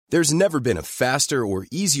There's never been a faster or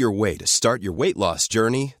easier way to start your weight loss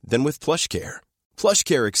journey than with PlushCare.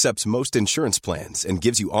 PlushCare accepts most insurance plans and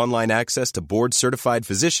gives you online access to board-certified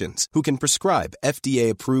physicians who can prescribe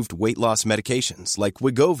FDA-approved weight loss medications like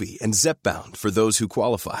Wegovy and Zepbound for those who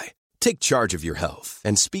qualify. Take charge of your health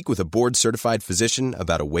and speak with a board-certified physician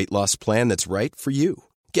about a weight loss plan that's right for you.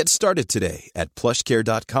 Get started today at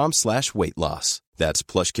plushcare.com/weight loss. That's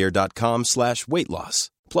plushcare.com/weight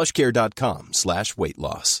loss. plushcare.com/weight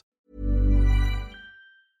loss.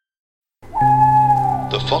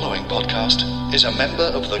 The following podcast is a member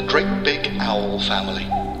of the Great Big Owl family.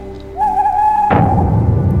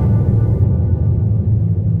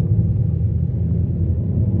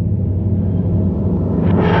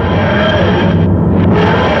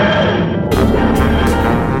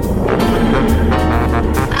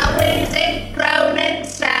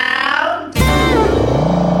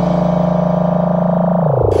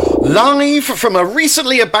 Live from a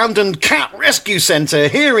recently abandoned cat rescue centre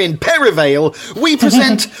here in Perivale, we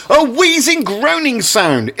present a wheezing, groaning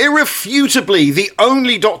sound, irrefutably the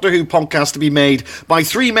only Doctor Who podcast to be made by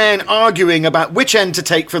three men arguing about which end to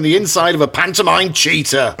take from the inside of a pantomime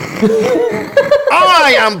cheetah.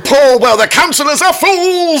 I am Paul, well, the councillors are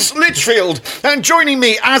fools, Litchfield, and joining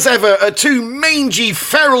me, as ever, are two mangy,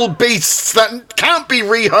 feral beasts that can't be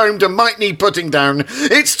rehomed and might need putting down.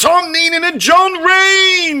 It's Tom Neenan and John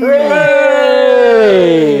Rain!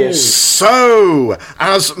 Hooray! So,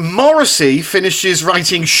 as Morrissey finishes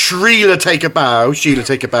writing Shrieler Take a Bow,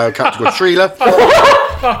 Captain Shrieler.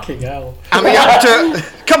 Fucking hell. And the actor,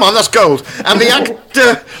 come on, that's gold. And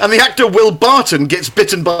the actor Will Barton gets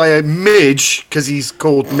bitten by a midge because he's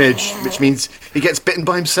called Midge, which means he gets bitten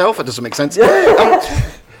by himself. That doesn't make sense.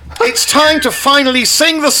 It's time to finally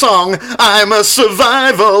sing the song. I'm a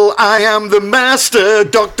survival. I am the master.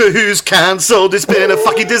 Doctor Who's cancelled. It's been a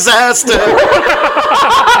fucking disaster.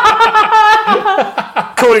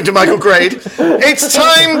 According to Michael Grade, it's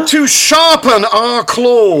time to sharpen our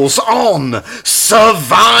claws on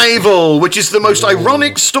survival, which is the most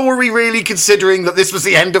ironic story, really, considering that this was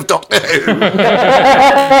the end of Doctor Who.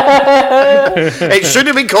 It should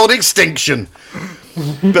have been called Extinction.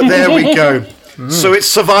 But there we go. So it's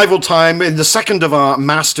survival time in the second of our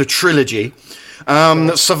Master Trilogy.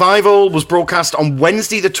 Survival was broadcast on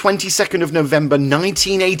Wednesday, the 22nd of November,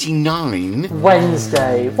 1989.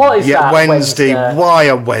 Wednesday. What is that? Yeah, Wednesday. Why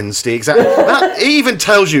a Wednesday? Exactly. That even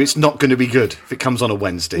tells you it's not going to be good if it comes on a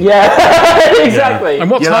Wednesday. Yeah, exactly. And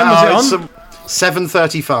what time was it on?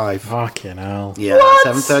 7:35. Fucking hell. Yeah, What?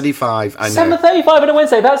 7:35. I know. 7:35 on a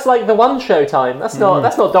Wednesday. That's like the one show time. That's not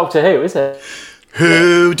Doctor Who, is it?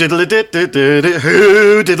 Who diddly did did did it?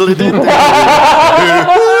 Who diddly did did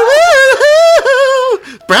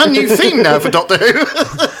Brand new theme now for Doctor Who.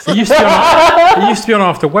 It used to be on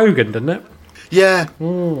after Wogan, didn't it? Yeah.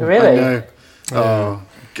 Really? I know. Oh,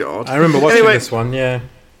 God. I remember watching this one, yeah.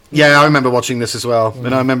 Yeah, I remember watching this as well.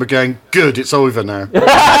 And I remember going, good, it's over now.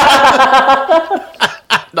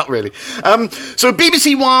 Not really. So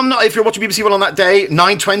BBC One, if you're watching BBC One on that day,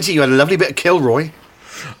 9:20, you had a lovely bit of Kilroy.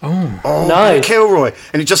 Oh, nice. Kilroy.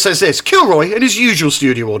 And it just says this, Kilroy and his usual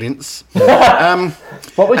studio audience.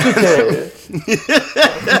 What would you do?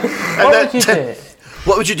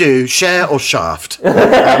 What would you do? Share or Shaft?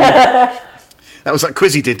 That was that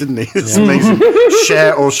quiz he did, didn't he? It's amazing.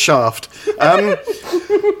 Share or Shaft.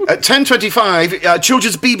 At 10:25,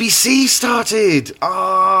 Children's BBC started.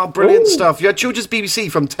 Brilliant stuff. You had Children's BBC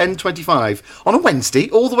from 10:25 on a Wednesday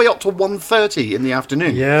all the way up to 1:30 in the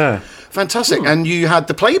afternoon. Yeah. Fantastic. And you had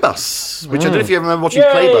the Playbus, which I don't know if you remember watching Yay.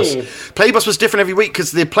 Playbus. Playbus was different every week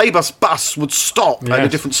because the Playbus bus would stop at a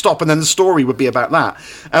different stop, and then the story would be about that.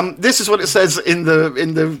 This is what it says in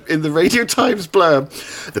the Radio Times blurb.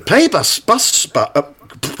 The Playbus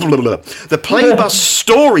the Playbus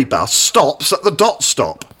story bus stops at the dot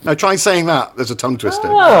stop. Now try saying that. There's a tongue twister.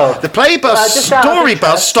 Oh. The Playbus story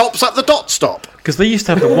bus stops at the dot stop. Because they used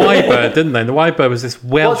to have the Y-bird, didn't they? And the Y-bird was this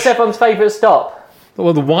Welsh... What's everyone's favourite stop?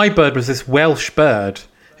 Well, the Y-bird was this Welsh bird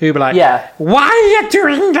who'd be like, Yeah. why are you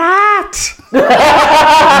doing that?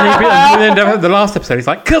 and then the last episode, he's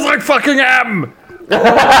like, because I fucking am!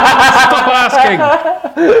 Stop asking!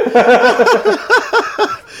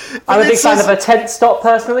 I'm a big fan of a tent stop,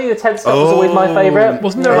 personally. The tent stop was always my favourite.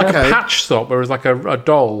 Wasn't there like a patch stop where it was like a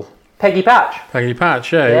doll? Peggy Patch. Peggy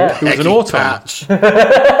Patch, yeah. Yeah. It was an auto.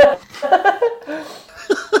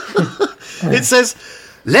 It says,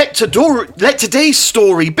 let today's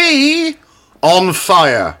story be on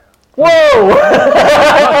fire. Whoa!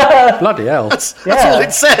 Bloody hell. That's all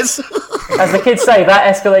it says. As the kids say,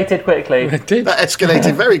 that escalated quickly. It did. That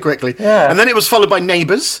escalated very quickly. Yeah. And then it was followed by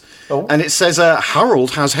Neighbours. Oh. And it says,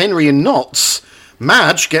 Harold has Henry in knots,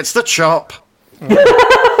 Madge gets the chop.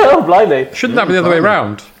 Oh, blimey. Shouldn't that be the other way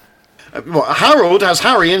round? Harold has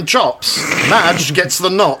Harry in chops. Madge gets the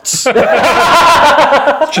knots.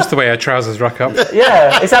 It's just the way her trousers rock up.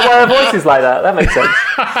 Yeah, is that why her voice is like that? That makes sense.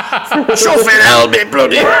 Chuffing helmet,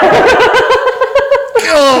 bloody.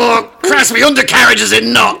 Oh, crash me undercarriages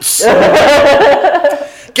in knots.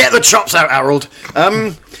 Get the chops out, Harold.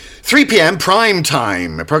 3 p.m. Prime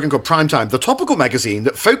Time, a programme called Prime Time, the topical magazine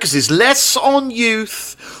that focuses less on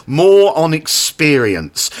youth, more on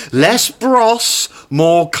experience. Less Bros,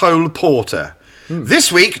 more Cole Porter. This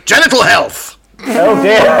week, genital health. Oh,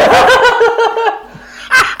 dear.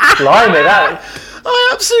 Blimey, that... I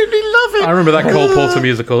absolutely love it. I remember that Cole Porter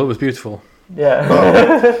musical. It was beautiful. Yeah.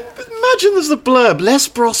 Imagine there's the blurb. Less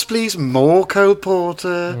Bros, please. More Cole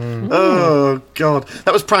Porter. Oh, God.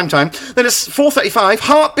 That was Prime Time. Then it's 4:35.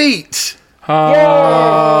 Heartbeat.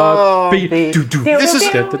 Heartbeat. Do-do. This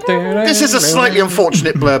is a slightly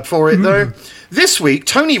unfortunate blurb for it, though. This week,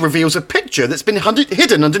 Tony reveals a picture that's been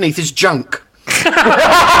hidden underneath his junk.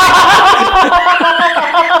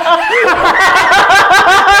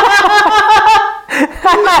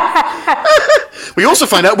 We also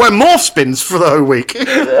find out where Morph spins for the whole week.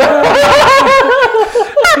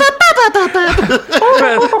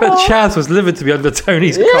 But Chaz was livid to be under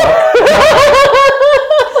Tony's cock.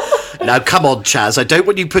 Now, come on, Chaz. I don't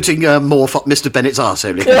want you putting Morph up Mr. Bennett's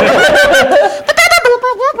arsehole.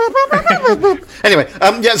 Anyway,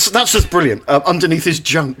 yes, that's just brilliant. Underneath his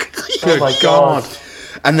junk. Oh, my God.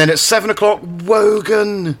 And then at 7 o'clock,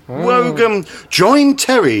 Wogan. Wogan. Join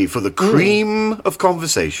Terry for the cream of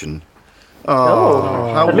conversation.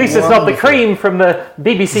 Oh, how At least it's not the cream from the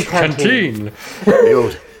BBC canteen.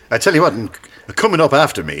 Canteen. I tell you what, coming up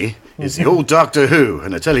after me is the old Doctor Who.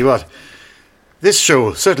 And I tell you what, this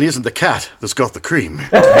show certainly isn't the cat that's got the cream.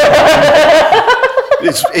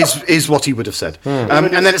 is what he would have said.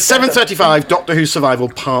 And then at 7:35, Doctor Who Survival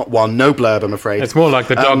Part 1. No blurb, I'm afraid. It's more like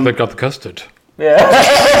the dog that got the custard.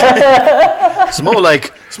 It's more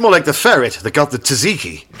like the ferret that got the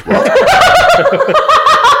tzatziki.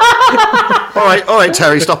 all right,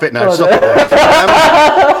 Terry, stop it now. Stop it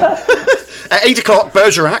now. At 8 o'clock,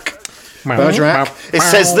 Bergerac. It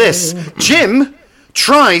says this: Jim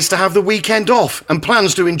tries to have the weekend off and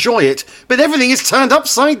plans to enjoy it, but everything is turned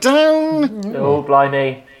upside down. Oh,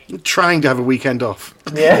 blimey. I'm trying to have a weekend off.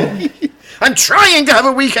 Yeah. I'm trying to have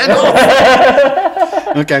a weekend off.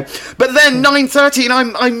 Okay, but then 9:30,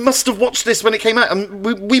 and I must have watched this when it came out, and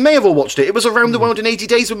we may have all watched it. It was Around the World in 80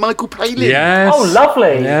 Days with Michael Palin. Yes. Oh,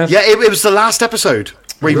 lovely. Yes. Yeah, it was the last episode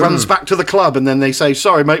where he runs back to the club, and then they say,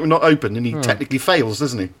 "Sorry, mate, we're not open," and he technically fails,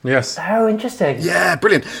 doesn't he? Yes. Oh, interesting. Yeah,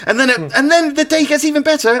 brilliant. And then the day gets even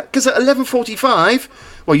better because at 11:45.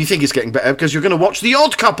 Well, you think it's getting better because you're going to watch The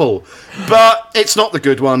Odd Couple, but it's not the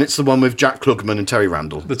good one. It's the one with Jack Klugman and Terry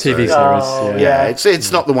Randall. The TV series. Oh, Yeah,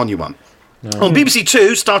 it's not the one you want. No. On BBC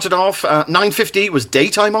Two, started off at 9:50, was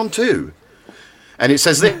Daytime on 2. And it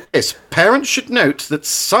says this: parents should note that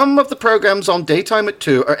some of the programmes on Daytime at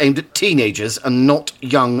 2 are aimed at teenagers and not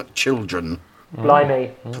young children.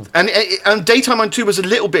 Blimey. And Daytime on 2 was a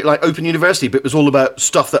little bit like Open University, but it was all about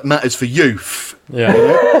stuff that matters for youth.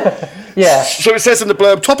 Yeah. Yeah. So it says in the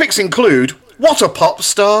blurb, topics include, what are pop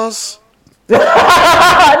stars?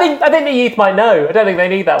 I think the youth might know. I don't think they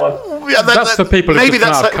need that one. Yeah, That's for people who maybe just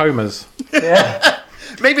come out that's of comas. Yeah.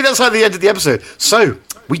 Maybe that's how they ended the episode. So,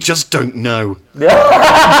 we just don't know.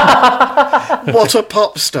 What are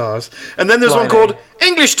pop stars? And then there's one called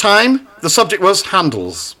English Time. The subject was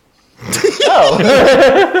handles. Oh.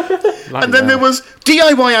 And then there was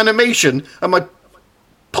DIY animation and my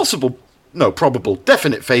probable,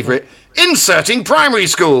 definite favourite, inserting primary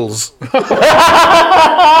schools.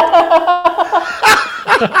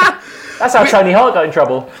 That's how Tony Hart got in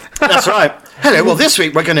trouble. That's right. Hello, well, this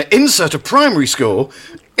week we're going to insert a primary school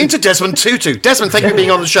into Desmond Tutu. Desmond, thank you for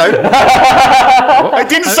being on the show. I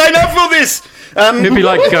didn't sign up for this. He'd be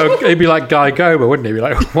like Guy Gober, wouldn't he? Be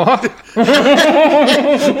like, what?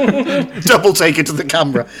 Double take it to the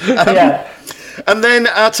camera. Yeah. And then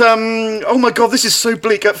at, oh my God, this is so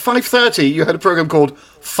bleak. At 5:30, you had a programme called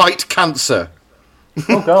Fight Cancer.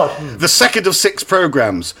 Oh, God. The second of 6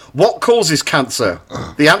 programmes. What causes cancer?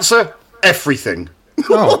 The answer? Everything.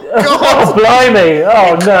 Oh. Oh, blimey.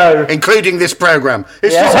 Oh, no. Including this programme.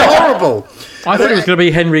 It's just horrible. I thought it was going to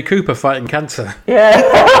be Henry Cooper fighting cancer. Yeah.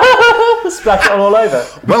 Splash it all over.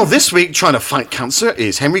 Well, this week, trying to fight cancer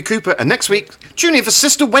is Henry Cooper, and next week, tune in for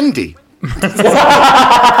Sister Wendy. At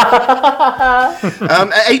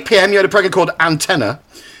 8 p.m, you had a programme called Antenna,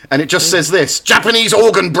 and it just says this: Japanese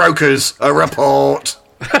organ brokers, a report.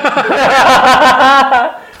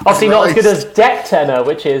 Obviously not as good as Deck Tenor,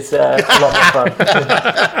 which is a lot more fun.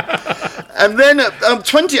 And then at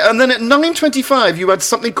 9:25, you had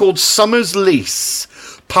something called Summer's Lease,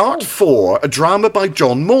 Part 4, a drama by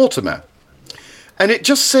John Mortimer. And it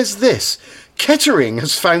just says this: Kettering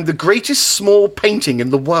has found the greatest small painting in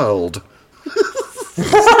the world.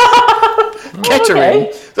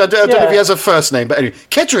 Kettering, I don't know if he has a first name, but anyway,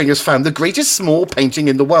 Kettering has found the greatest small painting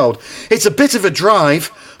in the world. It's a bit of a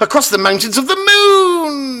drive across the mountains of the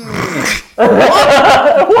moon.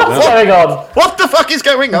 What's going on? What the fuck is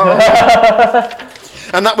going on?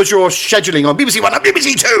 And that was your scheduling on BBC One and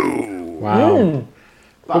BBC Two. Wow.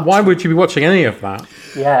 But why would you be watching any of that?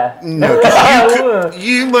 Yeah. No,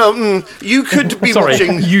 you could be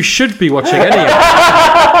watching. You should be watching any of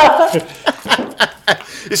that.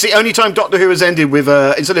 It's the only time Doctor Who has ended with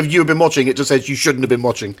instead of "you have been watching," it just says "you shouldn't have been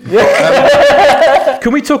watching."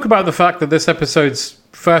 Can we talk about the fact that this episode's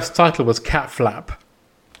first title was Cat Flap?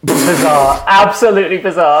 Bizarre. Absolutely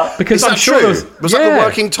bizarre. Is Because I'm that sure true? was that the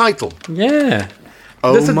working title? Yeah.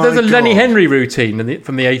 Oh There's a Lenny God. Henry routine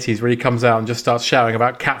from the 80s where he comes out and just starts shouting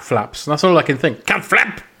about cat flaps. And that's all I can think. Cat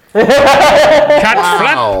flap! Cat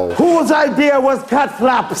flap! Wow. Whose idea was cat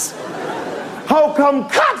flaps? How come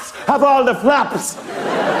cats have all the flaps?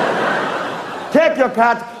 Take your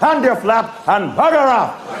cat and your flap and bugger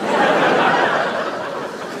off.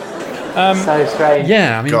 So strange.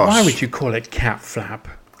 Yeah, I mean, Gosh. why would you call it cat flap?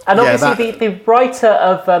 And Yeah, obviously, the writer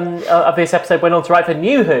of this episode went on to write for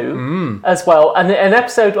New Who as well. And an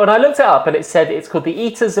episode, when I looked it up, and it said it's called The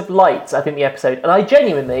Eaters of Light, I think the episode. And I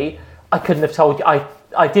couldn't have told you.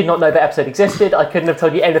 I did not know that episode existed. I couldn't have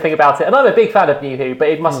told you anything about it. And I'm a big fan of New Who, but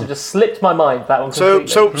it must have just slipped my mind, that one completely.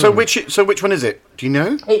 So which one is it? Do you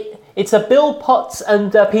know? It's a Bill Potts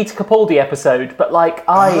and Peter Capaldi episode, but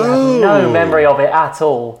I have no memory of it at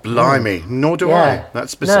all. Blimey, nor do I.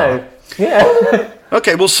 That's bizarre. No. Yeah.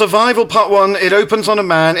 Okay, well, Survival Part 1, it opens on a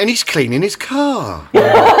man and he's cleaning his car.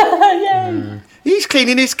 He's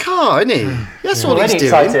cleaning his car, isn't he? That's all he's Already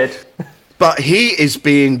doing. excited. But he is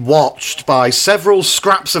being watched by several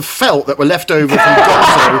scraps of felt that were left over from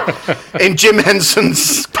Gonzo in Jim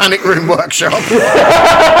Henson's Panic Room workshop.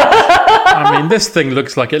 I mean, this thing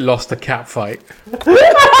looks like it lost a cat fight.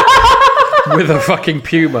 With a fucking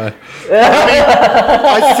puma.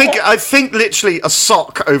 I think literally a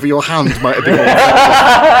sock over your hand might have been.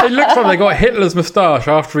 It looks like they got Hitler's moustache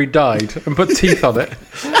after he died and put teeth on it.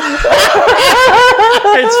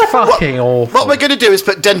 It's fucking awful. What we're going to do is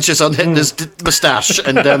put dentures on Hitler's moustache,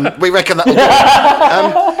 and we reckon that'll do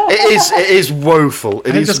it. It is woeful.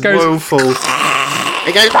 It is just goes- woeful.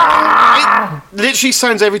 It goes. It literally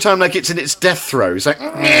sounds every time like it's in its death throes. Like.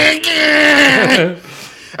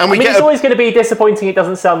 And we It's always going to be disappointing. It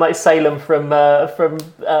doesn't sound like Salem from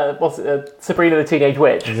Sabrina the Teenage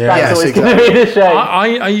Witch. Yeah. That's Yes, always going to be the shame.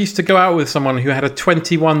 I used to go out with someone who had a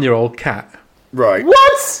 21-year-old cat. right.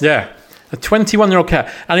 What? Yeah, a 21-year-old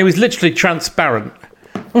cat, and it was literally transparent.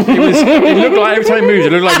 It looked like every time he moved,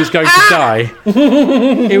 it looked like he was going to die.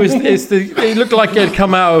 It looked like it had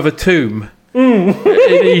come out of a tomb in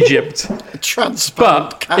Egypt, Transparent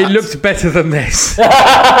but cat. it looked better than this.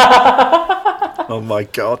 Oh my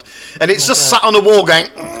God! And it's just sat on a wall going.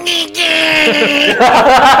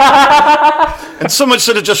 And someone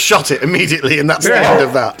should have just shot it immediately, and that's the end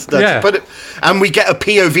of that. And we get a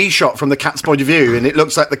POV shot from the cat's point of view, and it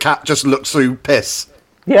looks like the cat just looks through piss.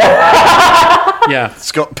 Yeah,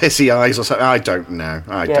 It's got pissy eyes or something. I don't know.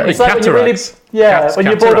 It's like when you're really, Cataracts. when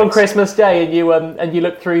you're bored on Cataracts. Christmas Day and you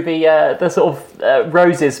look through the sort of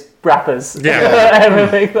roses wrappers. Yeah.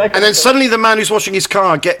 Everything. And then suddenly the man who's washing his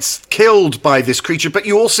car gets killed by this creature, but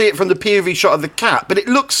you all see it from the POV shot of the cat, but it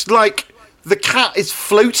looks like the cat is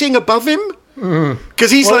floating above him.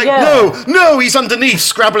 Because he's no, he's underneath,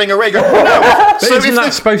 scrabbling away. Going, no. But isn't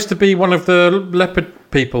that supposed to be one of the leopard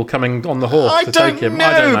people coming on the horse I to don't take him? know,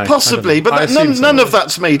 I don't know. possibly, I don't know. but I assume so. none of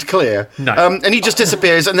that's made clear. No. And he just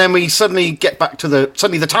disappears, and then we suddenly get back to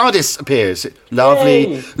suddenly the TARDIS appears.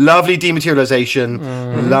 Lovely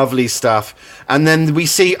dematerialization, lovely stuff. And then we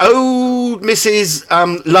see, Mrs.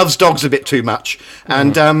 loves dogs a bit too much,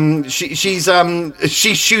 and she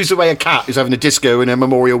shoos away a cat who's having a disco in a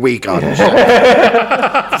Memorial Week garden.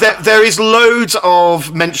 There is loads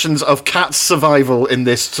of mentions of cat survival in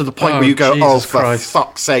this, to the point where you go, Jesus for Christ.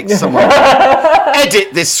 fuck's sake, someone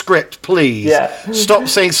edit this script, please. Yeah. Stop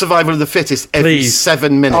saying survival of the fittest every Please.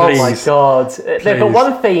 7 minutes. Oh my Please. God! They've got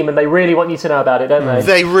one theme and they really want you to know about it, don't they?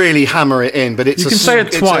 They really hammer it in, but it's You can say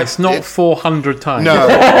it twice, not 400 times. No,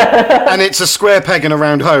 and it's a square peg in a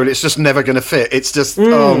round hole. It's just never going to fit. It's just,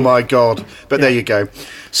 oh my God. But there you go.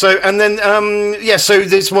 So, and then, so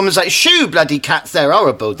this woman's like, shoo, bloody cats, they're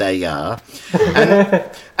horrible, they are.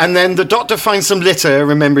 And then the doctor finds some litter,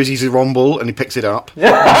 remembers he's a Romble, and he picks it up. and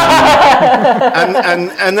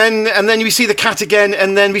then we see the cat again,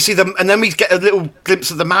 and then we get a little glimpse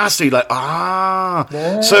of the master. You're like,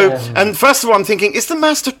 Yeah. So, and first of all, I'm thinking, is the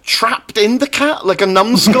master trapped in the cat like a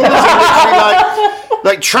numbskull? Is he literally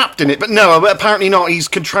like trapped in it? But no, apparently not. He's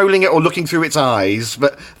controlling it or looking through its eyes.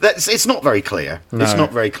 But it's not very clear. No. It's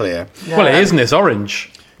not very clear. Well, it isn't. It's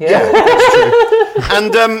orange. Yeah, that's true.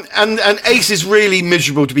 And Ace is really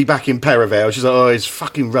miserable to be back in Perivale. She's like, oh, it's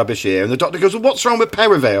fucking rubbish here. And the doctor goes, well, what's wrong with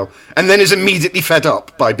Perivale? And then is immediately fed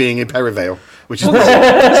up by being in Perivale, which is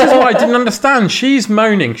This is what I didn't understand. She's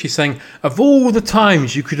moaning. She's saying, of all the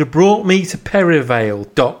times you could have brought me to Perivale,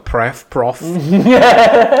 Prof,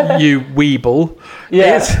 you weeble.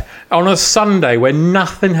 Yeah. It's on a Sunday where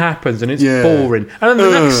nothing happens and it's boring. And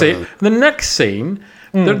then the next scene,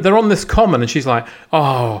 they're on this common and she's like,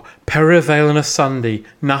 oh, Perivale on a Sunday,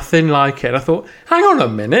 nothing like it. And I thought, hang on a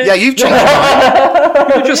minute. Yeah, you've changed your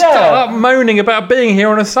mind. You just start moaning about being here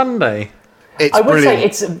on a Sunday. It's I would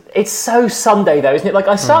brilliant. say it's so Sunday though, isn't it? Like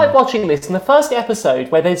I started watching this in the first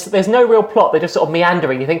episode where there's no real plot, they're just sort of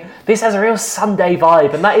meandering. You think this has a real Sunday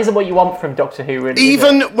vibe, and that isn't what you want from Doctor Who, really.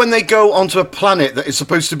 Even when they go onto a planet that is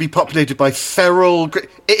supposed to be populated by feral,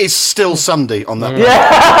 it is still Sunday on that planet.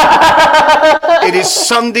 It is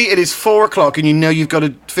Sunday. It is 4:00, and you know you've got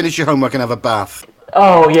to finish your homework and have a bath.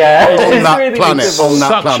 Oh yeah, On that planet. On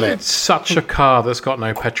that planet. It's such a car that's got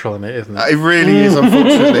no petrol in it, isn't it? It really is,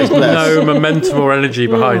 unfortunately. No momentum or energy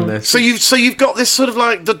behind this. So you've got this sort of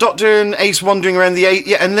like the Doctor and Ace wandering around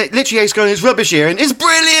and literally Ace going, it's rubbish here, and it's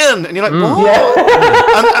brilliant, and you're like, what?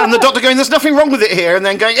 And the Doctor going, there's nothing wrong with it here, and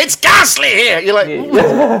then going, it's ghastly here. You're like,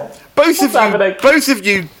 both of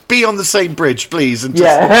you be on the same bridge, please, and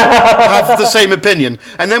just have the same opinion.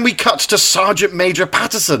 And then we cut to Sergeant Major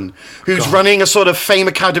Patterson, who's running a sort of Fame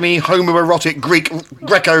Academy homoerotic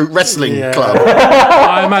Greco wrestling club.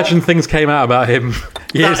 I imagine things came out about him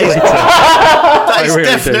years later. That is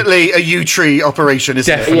definitely a U-Tree operation,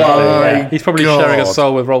 isn't it? Yeah. He's probably sharing a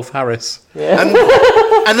soul with Rolf Harris. And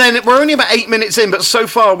then we're only about 8 minutes in, but so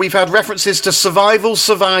far we've had references to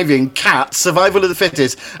surviving, Cats, survival of the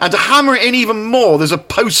fittest, and to hammer it in even more, there's a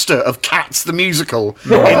poster of Cats the musical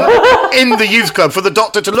in the youth club for the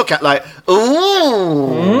Doctor to look at, like,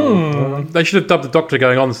 ooh. They should have dubbed the Doctor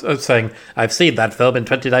going on saying, I've seen that film in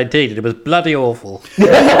 2019 and it was bloody awful.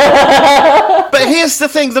 But here's the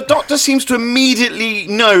thing, the Doctor seems to immediately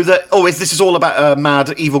know that, this is all about a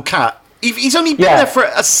mad, evil cat. He's only been there for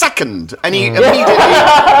a second, and he immediately...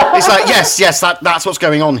 It's like, yes, that's what's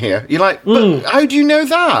going on here. You're like, but how do you know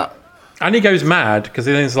that? And he goes mad, because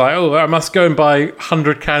he's like, I must go and buy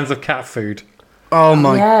 100 cans of cat food. Oh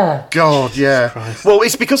my God, yeah. Christ. Well,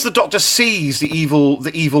 it's because the Doctor sees the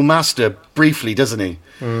evil master briefly, doesn't he?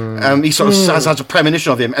 He sort of has a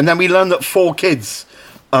premonition of him, and then we learn that 4 kids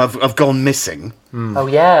have gone missing. Oh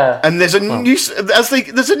yeah. And there's a newspaper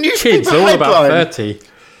kids, headline. All about 30.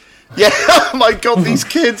 Yeah, oh my God, these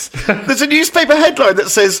kids. There's a newspaper headline that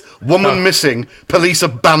says, woman missing, police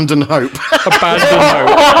abandon hope. Abandon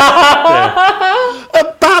hope.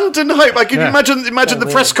 Abandon hope. I can imagine the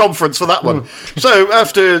press conference for that one. So,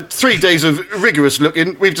 after 3 days of rigorous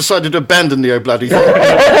looking, we've decided to abandon the bloody thing.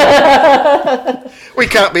 We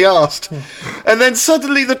can't be asked. And then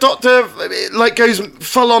suddenly the Doctor goes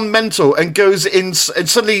full on mental and goes in and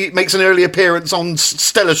suddenly makes an early appearance on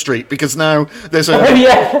Stella Street because now there's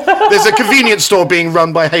a convenience store being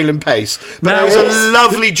run by Hale and Pace. But there's a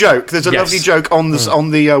lovely joke. There's a lovely joke on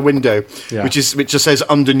the window, which just says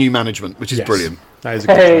under new management, which is brilliant. That is a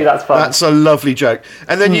good that's fun. That's a lovely joke.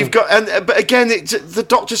 And then you've got, but again, the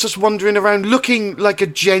Doctor's just wandering around, looking like a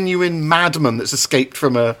genuine madman that's escaped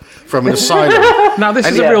from an asylum. Now this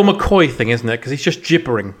is a real McCoy thing, isn't it? Because he's just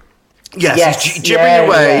gibbering. Yes. He's gibbering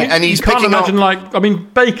away, and he's you can't picking imagine up...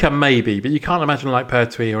 Baker maybe, but you can't imagine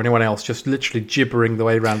Pertwee or anyone else just literally gibbering the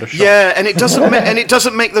way around a shop. Yeah, and it doesn't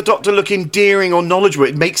make the Doctor look endearing or knowledgeable.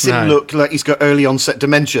 It makes him look like he's got early onset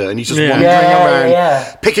dementia, and he's just wandering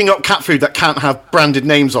around, picking up cat food that can't have branded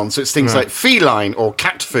names on. So it's things like feline or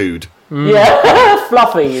cat food. Yeah,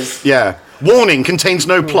 fluffies. Yeah, warning contains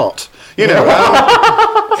no plot. You know,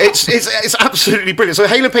 it's absolutely brilliant. So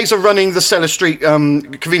Hale and Pace are running the Stella Street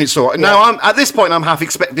convenience store. Now, at this point, I'm half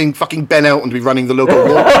expecting fucking Ben Elton to be running the local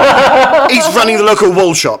wool. He's running the local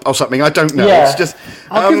wool shop or something. I don't know. Yeah. It's just...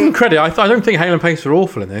 I'll give them credit. I don't think Hale and Pace are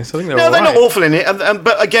awful in this. I think they're all right. They're not awful in it.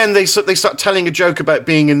 But again, they start telling a joke about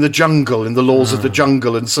being in the jungle, in the laws of the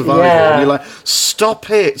jungle and survival. And you're like, stop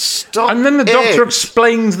it. And then the Doctor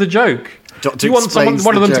explains the joke. Doctor you want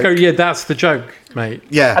one of them to go, that's the joke. mate.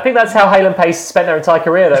 Yeah. I think that's how Hale and Pace spent their entire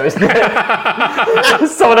career, though, isn't it?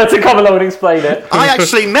 Someone had to come along and explain it. I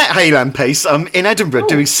actually met Hale and Pace in Edinburgh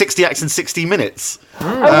doing 60 acts in 60 minutes.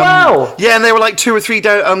 Oh, wow. Yeah, and they were like 2 or 3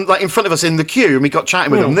 down, like in front of us in the queue, and we got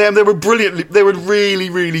chatting with them. They were brilliant. They were really,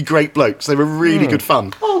 really great blokes. They were really good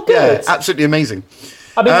fun. Oh, good. Yeah, absolutely amazing.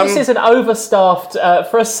 I mean, this is an overstaffed,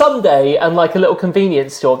 for a Sunday and like a little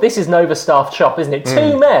convenience store, this is an overstaffed shop, isn't it?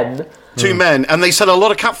 2 men. 2 men, and they sell a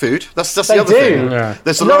lot of cat food. That's They the other do. thing. Yeah.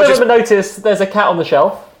 There's a None lot of of them have noticed there's a cat on the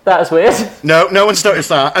shelf. That is weird. No one's noticed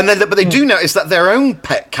that. And then, but they do notice that their own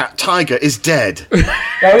pet cat, Tiger, is dead. Oh,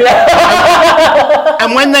 yeah.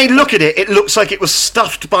 And when they look at it, it looks like it was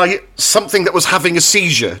stuffed by something that was having a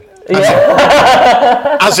seizure.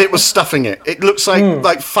 As it was stuffing it. It looks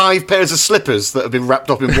like 5 pairs of slippers that have been wrapped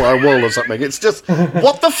up in wire wool or something. It's just,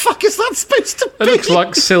 what the fuck is that supposed to be? It looks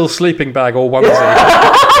like Sill's sleeping bag or onesie.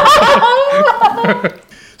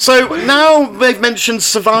 So now they've mentioned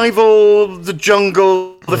survival, the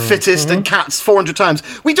jungle, the fittest, and cats 400 times.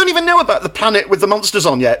 We don't even know about the planet with the monsters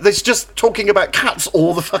on yet. They're just talking about cats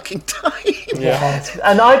all the fucking time. Yeah.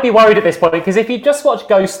 And I'd be worried at this point, because if you just watch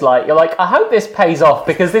Ghostlight, you're like, I hope this pays off,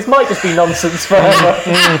 because this might just be nonsense forever.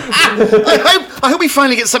 I hope we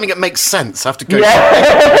finally get something that makes sense after Ghost.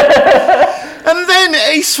 And then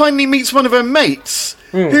Ace finally meets one of her mates,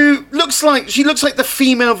 who looks like the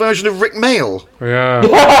female version of Rick Mayall. Yeah.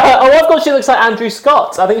 Oh, I've got she looks like Andrew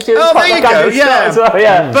Scott. I think she looks quite like Andrew Scott as well,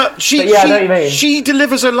 yeah. But I know what you mean. she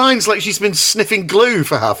delivers her lines like she's been sniffing glue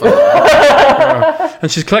for half an hour.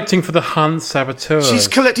 And she's collecting for the Hunt Saboteurs. She's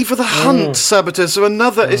collecting for the Hunt Saboteurs, so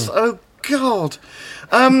another is, oh God.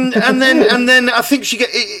 And then I think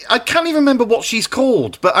I can't even remember what she's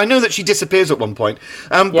called, but I know that she disappears at one point.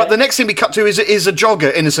 But the next thing we cut to is a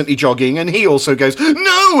jogger innocently jogging, and he also goes,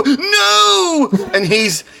 no, and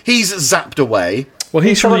he's zapped away. Well,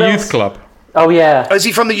 he's from the someone youth else. club. Oh, yeah. Oh, is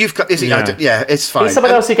he from the youth club? Is he? Yeah. It's fine. He's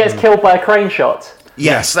someone else who gets killed by a crane shot.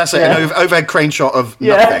 Yes, that's it. Yeah. An overhead crane shot of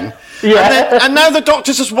Yeah. nothing. Yeah. And now the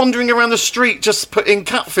doctor's just wandering around the street, just putting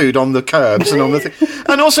cat food on the curbs and on the thing.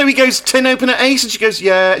 And also he goes, tin opener Ace, and she goes,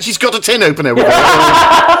 yeah. She's got a tin opener with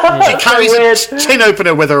her. She carries a tin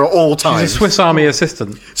opener with her at all He's a times. Swiss Army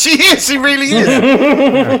assistant. She is. She really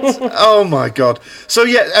is. Oh my God. So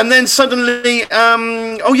yeah, and then suddenly,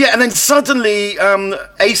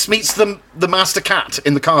 Ace meets the master cat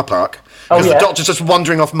in the car park. Because the doctor's just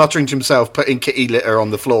wandering off, muttering to himself, putting kitty litter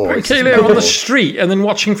on the floor. Kitty litter on the street and then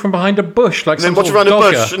watching from behind a bush like And then some watch sort around of a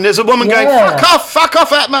dogger. bush, and there's a woman going, fuck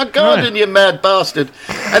off at my garden, you mad bastard.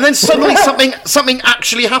 And then suddenly something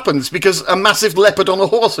actually happens, because a massive leopard on a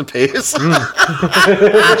horse appears.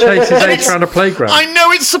 Chases Ace around a playground. I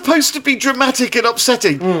know it's supposed to be dramatic and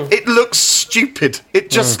upsetting. It looks stupid. It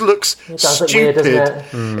just looks does look stupid. weird,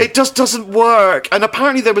 doesn't It just doesn't work. And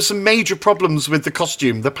apparently there were some major problems with the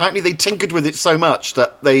costume. Apparently they tinkered with it so much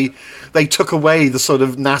that they took away the sort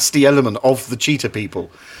of nasty element of the cheetah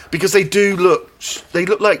people, because they look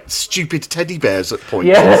like stupid teddy bears at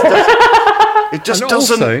points. It just And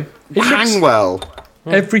doesn't also, it hang looks- well.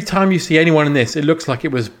 Every time you see anyone in this, it looks like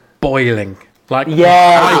it was boiling. Like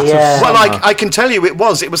Yeah, height of yeah. Well, summer. I can tell you it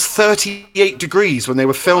was 38 degrees when they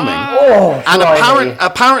were filming. Oh, And blimey.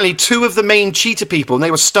 apparently 2 of the main cheetah people, and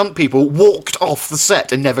they were stunt people, walked off the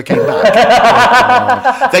set and never came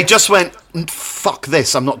back. They just went, fuck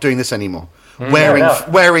this, I'm not doing this anymore.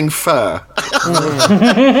 Wearing fur.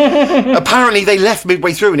 Apparently they left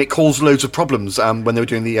midway through, and it caused loads of problems when they were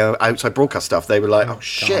doing the outside broadcast stuff. They were like, oh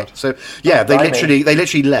shit. So yeah, they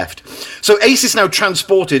literally left. So Ace is now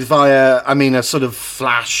transported via, a sort of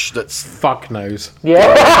flash that's... Fuck knows.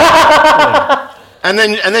 Yeah. And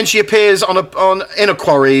then she appears in a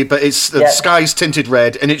quarry, but the sky's tinted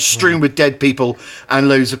red, and it's strewn with dead people and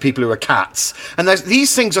loads of people who are cats. And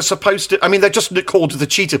these things are supposed to... they're just called the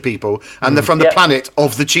cheetah people, and they're from the planet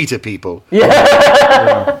of the cheetah people.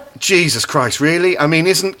 Yeah. Jesus Christ, really?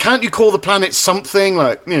 Can't you call the planet something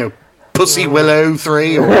like, Pussy Willow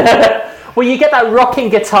 3? Or... Well, you get that rocking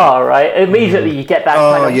guitar, right? Immediately you get that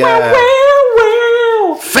kind of... yeah.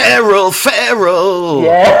 Wow. Feral.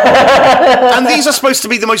 Yeah. And these are supposed to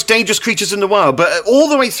be the most dangerous creatures in the wild, but all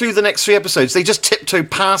the way through the next 3 episodes, they just tiptoe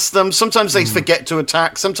past them. Sometimes they forget to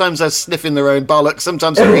attack. Sometimes they're sniffing their own bollocks.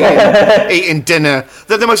 Sometimes they're eating dinner.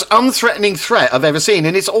 They're the most unthreatening threat I've ever seen.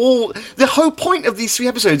 And it's all... The whole point of these 3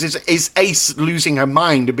 episodes is Ace losing her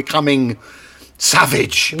mind and becoming...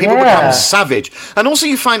 savage. People become savage. And also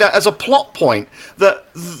you find out as a plot point that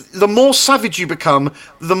the more savage you become,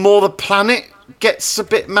 the more the planet gets a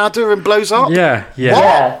bit madder and blows up. Yeah.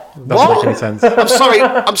 What? Doesn't make any sense.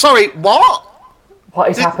 I'm sorry, what? What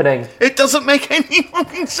is happening? It doesn't make any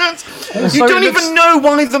fucking sense. You Also, don't it looks- even know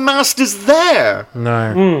why the Master's there.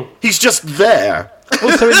 No. He's just there.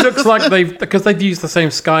 Also, it looks like because they've used the same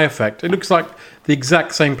sky effect. It looks like the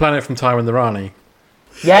exact same planet from Tywin the Rani.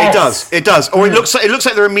 Yes. It does. Or it looks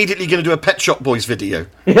like they're immediately going to do a Pet Shop Boys video.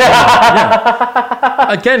 Again,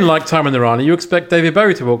 like Tywin the Rani, you expect David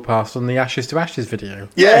Bowie to walk past on the Ashes to Ashes video.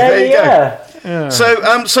 Yeah, there you go. Yeah.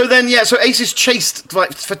 So Ace is chased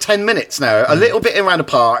like for 10 minutes now, a little bit around a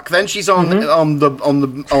park. Then she's on Planet of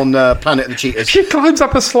the Cheetahs. She climbs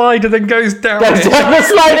up a slide and then goes down. Goes down the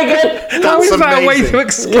slide again. How is That's that a way amazing. to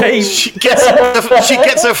escape?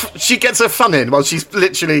 She gets her fun in while she's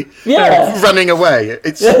literally Yeah. running away.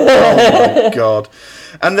 It's oh my god.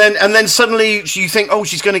 And then suddenly you think, oh,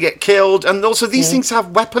 she's going to get killed. And also these things have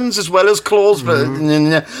weapons as well as claws. But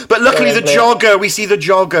luckily we see the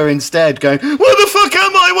jogger instead going, where the fuck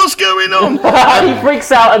am I? What's going on? He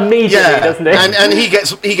freaks out immediately, doesn't he? And he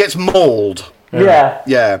gets mauled. Yeah.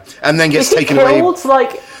 Yeah, and then gets Is he taken away. killed?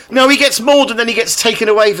 Like, No, he gets mauled and then he gets taken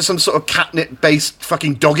away for some sort of catnip-based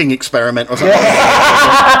fucking dogging experiment or something.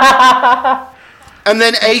 And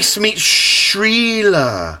then Ace meets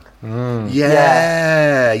Shrila.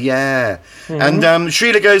 Yeah. And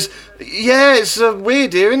Shrila goes, yeah, it's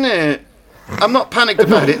weird here, isn't it? I'm not panicked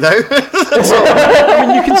about it, though. That's all. I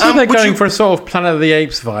mean, you can see they're going for a sort of Planet of the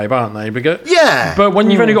Apes vibe, aren't they? Yeah. But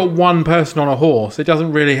when you've only got one person on a horse, it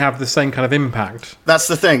doesn't really have the same kind of impact. That's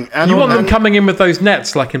the thing. And You want them coming in with those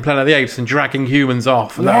nets like in Planet of the Apes and dragging humans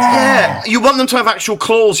off. And Yeah, you want them to have actual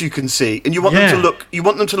claws you can see, and you want them to look. You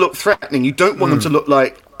want them to look threatening. You don't want them to look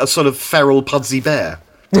like a sort of feral Pudsey bear.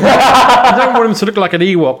 I don't want them to look like an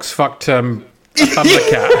Ewoks fucked a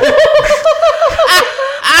Thundercat.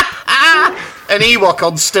 An Ewok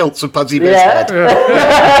on stilts with Pudsey Bear's head.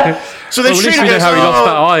 So then Well, at least Shrila we know goes, how he lost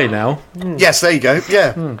that eye now. Yes, there you go.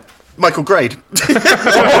 Yeah, Michael Grade.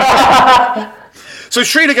 So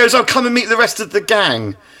Shrila goes, "Oh, come and meet the rest of the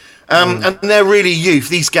gang." And they're really youth.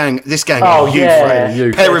 This gang Oh, is youth, yeah. right?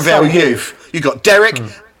 Youth. Perivale So youth. You got Derek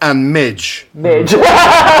and Midge. Midge.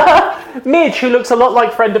 Midge, who looks a lot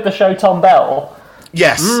like friend of the show Tom Bell.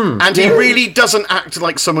 Yes, and he really doesn't act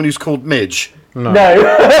like someone who's called Midge. No.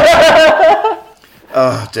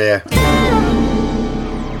 Oh dear.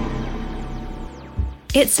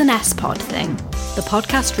 It's an S-Pod thing, the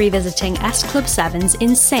podcast revisiting S Club 7's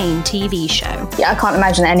insane TV show. Yeah, I can't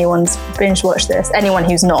imagine anyone's binge-watched this, anyone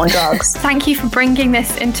who's not on drugs. Thank you for bringing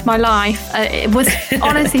this into my life. It was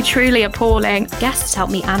honestly, truly appalling. Guests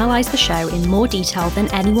helped me analyse the show in more detail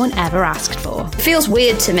than anyone ever asked for. It feels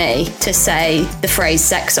weird to me to say the phrase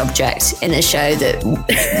sex object in a show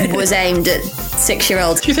that was aimed at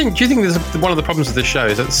 6-year-olds. Do you think this is one of the problems with this show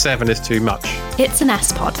is that 7 is too much? It's an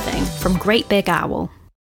S-Pod thing from Great Big Owl.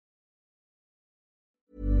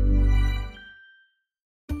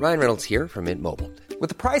 Ryan Reynolds here from Mint Mobile. With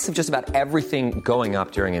the price of just about everything going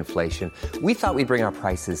up during inflation, we thought we'd bring our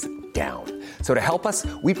prices down. So to help us,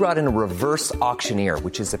 we brought in a reverse auctioneer,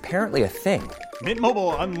 which is apparently a thing. Mint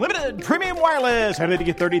Mobile Unlimited Premium Wireless. How to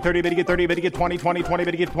get 30, 30, bit to get 30, bit to get 20, 20, 20,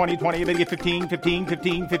 bit to get 20, 20, bit to get 15, 15,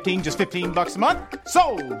 15, 15, just $15 a month?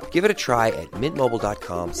 Sold! Give it a try at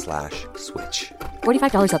mintmobile.com/switch.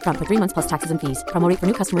 $45 up front for 3 months plus taxes and fees. Promo rate for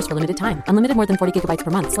new customers for limited time. Unlimited more than 40 gigabytes per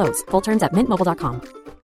month. Slows full terms at mintmobile.com.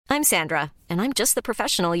 I'm Sandra, and I'm just the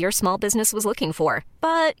professional your small business was looking for.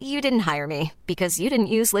 But you didn't hire me because you didn't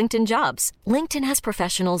use LinkedIn Jobs. LinkedIn has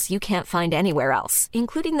professionals you can't find anywhere else,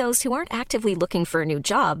 including those who aren't actively looking for a new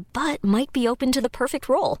job, but might be open to the perfect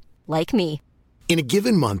role, like me. In a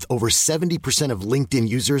given month, over 70% of LinkedIn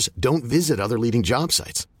users don't visit other leading job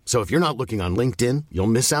sites. So if you're not looking on LinkedIn, you'll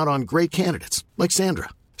miss out on great candidates like Sandra.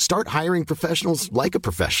 Start hiring professionals like a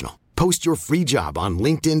professional. Post your free job on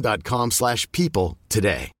linkedin.com/people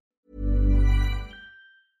today.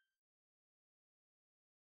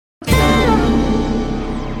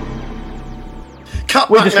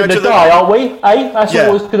 We're just going to die, aren't we? Eh? That's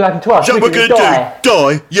what's going to happen to us. So we're going to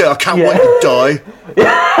die? Yeah, I can't wait to die.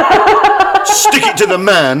 Stick it to the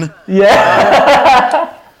man.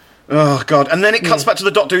 Yeah. Oh, God. And then it cuts back to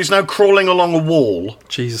the Doctor, who's now crawling along a wall.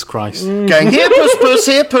 Jesus Christ. Going, here, puss, puss,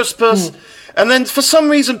 here, puss, puss. And then, for some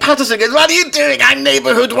reason, Patterson goes, what are you doing? I'm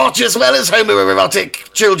neighbourhood watch as well as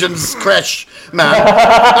homoerotic children's creche man.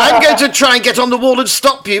 I'm going to try and get on the wall and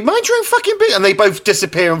stop you. Mind your own fucking business. And they both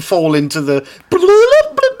disappear and fall into the...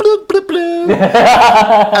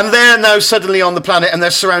 And they're now suddenly on the planet and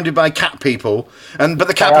they're surrounded by cat people. But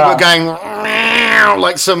the cat people are going...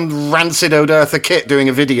 like some rancid Old Eartha Kitt doing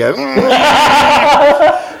a video.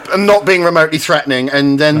 not being remotely threatening,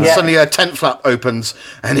 and then suddenly a tent flap opens,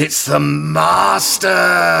 and it's the Master.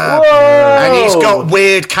 Whoa! And he's got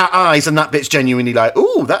weird cat eyes, and that bit's genuinely like,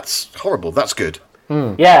 ooh, that's horrible. That's good.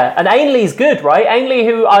 Yeah, and Ainley's good, right? Ainley,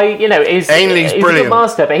 who is Ainley's is brilliant. a good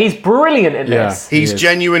master, but he's brilliant in this. He's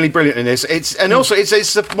genuinely brilliant in this. It's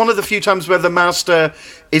one of the few times where the Master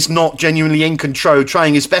is not genuinely in control,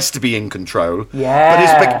 trying his best to be in control.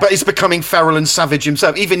 Yeah. But is becoming feral and savage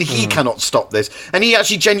himself. Even he cannot stop this, and he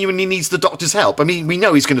actually genuinely needs the Doctor's help. I mean, we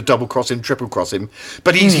know he's going to double cross him, triple cross him,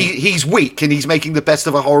 but he's weak and he's making the best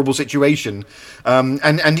of a horrible situation.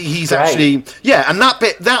 And he's great. actually and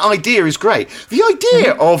that idea is great. The idea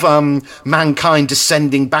of mankind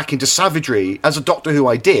descending back into savagery as a Doctor Who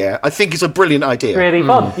idea, I think, is a brilliant idea. Really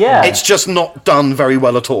fun, yeah. It's just not done very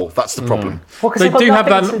well at all. That's the problem. Well, 'cause They they've got do have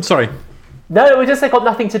nothing that. Sorry. No, we just they've got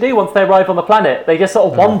nothing to do once they arrive on the planet. They just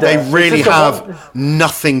sort of wander. They really have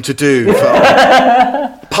nothing to do.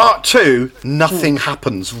 Part 2, nothing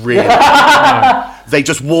happens, really. They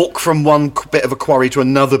just walk from one bit of a quarry to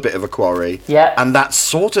another bit of a quarry. Yeah. And that's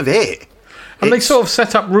sort of it. And they sort of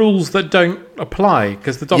set up rules that don't apply,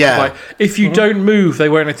 because the Doctor's Yeah. like, if you don't move, they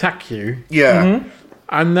won't attack you. Yeah.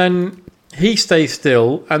 And then he stays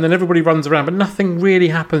still, and then everybody runs around, but nothing really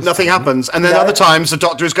happens. Nothing happens. And then other times the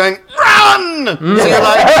Doctor is going, run! So you're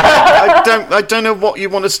like, I don't know what you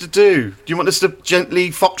want us to do. Do you want us to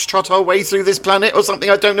gently foxtrot our way through this planet or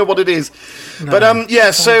something? I don't know what it is. No. But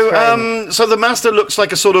so the Master looks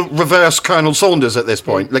like a sort of reverse Colonel Saunders at this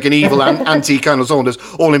point, like an evil anti-Colonel Saunders,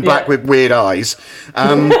 all in black with weird eyes.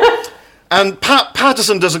 And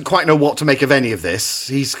Patterson doesn't quite know what to make of any of this.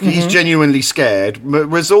 He's genuinely scared,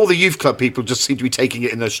 whereas all the youth club people just seem to be taking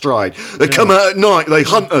it in their stride. They come out at night, they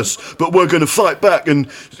hunt us, but we're going to fight back and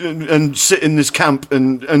sit in this camp,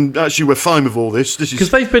 and actually we're fine with all this. This is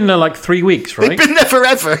because they've been there like 3 weeks, right? They've been there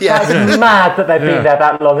forever. Yeah, It's mad that they've been there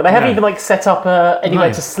that long, and they haven't even set up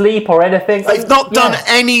anywhere to sleep or anything. They've not done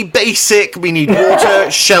any basic. We need water,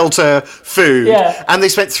 shelter, food, and they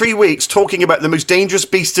spent 3 weeks talking about the most dangerous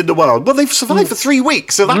beast in the world. Well, they've survived for 3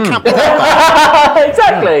 weeks, so that can't be that bad.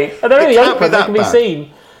 Exactly, and they're really can't be open. They that can be bad.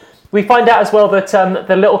 seen. We find out as well that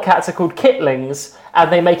the little cats are called Kitlings,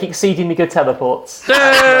 and they make exceedingly good teleports.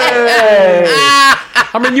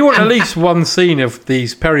 I mean, you want at least one scene of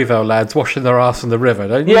these Perivale lads washing their ass in the river,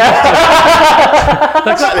 don't you? Yeah.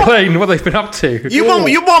 Explain what they've been up to. You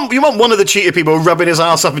want one of the cheetah people rubbing his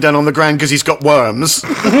ass up and down on the ground because he's got worms.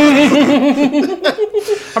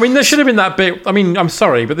 I mean, there should have been that bit. I mean, I'm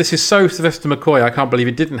sorry, but this is so Sylvester McCoy, I can't believe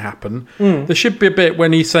it didn't happen. There should be a bit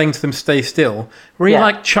when he's saying to them, stay still, where he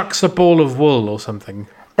like chucks a ball of wool or something.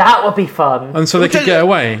 That would be fun. And so they could get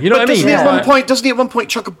away. You know what I mean? Doesn't he at one point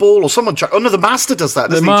chuck a ball or someone chuck? Oh no, the Master does that.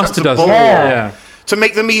 The Master does, yeah. To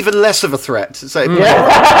make them even less of a threat. So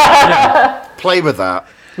play with that.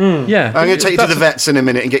 Yeah, I'm going to take you to the vets in a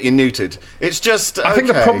minute and get you neutered. It's just. I think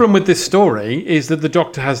the problem with this story is that the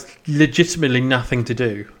Doctor has legitimately nothing to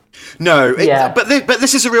do. No, but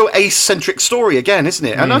this is a real Ace-centric story again, isn't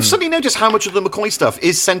it? And I've suddenly noticed how much of the McCoy stuff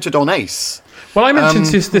is centred on Ace. Well, I mentioned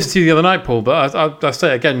this to you the other night, Paul, but I'll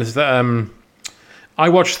say it again, is that I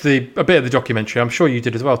watched a bit of the documentary. I'm sure you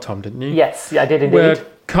did as well, Tom, didn't you? Yes, I did indeed. Where was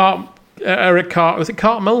it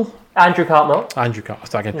Cartmel? Andrew Cartmel.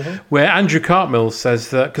 Where Andrew Cartmel says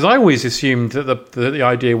that, because I always assumed that the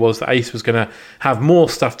idea was that Ace was going to have more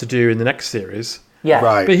stuff to do in the next series. Yeah.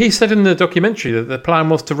 Right. But he said in the documentary that the plan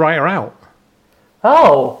was to write her out.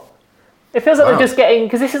 Oh. It feels like they're just getting,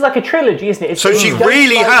 because this is like a trilogy, isn't it? So she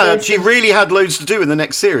really had loads to do in the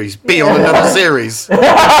next series. Be on another series.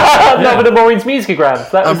 Melvin and Maureen's Musicograms.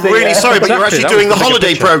 I'm really sorry, but you're actually doing the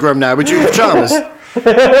holiday programme now with Judith Chalmers.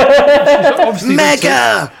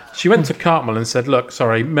 Mega! She went to Cartmel and said, look,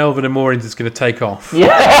 sorry, Melvin and Maureen's is going to take off. Yeah.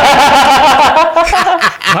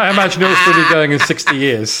 I imagine it will still be going in 60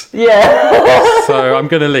 years. Yeah. So I'm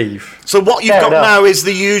going to leave. So what you've got now is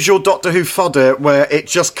the usual Doctor Who fodder where it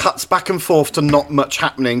just cuts back and forth to not much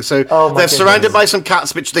happening. So they're surrounded by some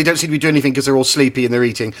cats, which they don't seem to be doing anything because they're all sleepy and they're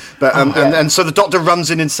eating. But and so the Doctor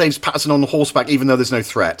runs in and saves Patterson on horseback, even though there's no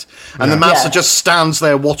threat. And the Master just stands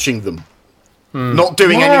there watching them. Not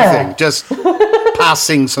doing anything, just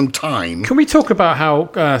passing some time. Can we talk about how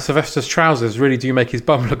Sylvester's trousers really do make his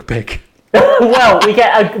bum look big? Well, we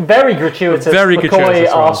get a very gratuitous McCoy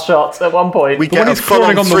arse shot at one point. We get a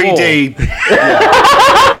full-on 3D.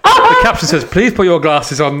 The caption says, please put your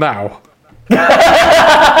glasses on now.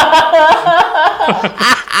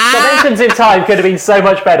 Dimensions in Time could have been so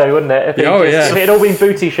much better, wouldn't it? If it had all been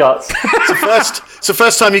booty shots. It's the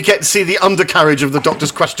first time you get to see the undercarriage of the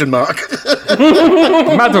Doctor's question mark.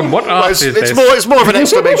 Madam, what arse is this? It's more of an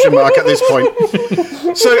exclamation mark at this point.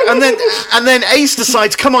 and then Ace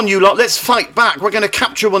decides, come on, you lot, let's fight back. We're going to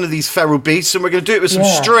capture one of these feral beasts, and we're going to do it with some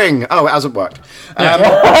string. Oh, it hasn't worked.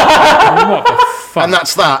 What the fuck? And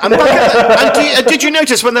that's that. And did you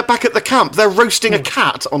notice when they're back at the camp, they're roasting a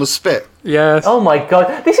cat on a spit? Yes. Oh my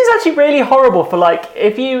god, this is actually really horrible for like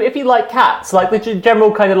if you like cats, like the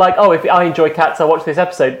general kind of like, oh, if I enjoy cats, I watch this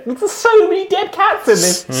episode. There's so many dead cats in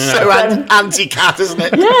this. So anti-cat, isn't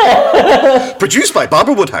it? Yeah. Produced by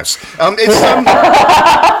Barbara Woodhouse.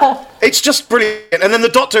 It's just brilliant. And then the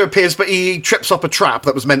Doctor appears, but he trips up a trap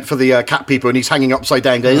that was meant for the cat people, and he's hanging upside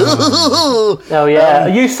down going, oh yeah. Are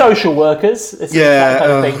you social workers? It's that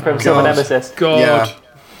kind of thing from Silver Nemesis. God. Yeah.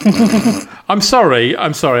 I'm sorry.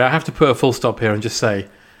 I have to put a full stop here and just say,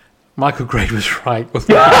 Michael Grade was right,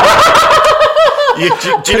 wasn't he? Do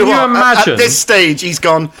you know what? imagine? At this stage, he's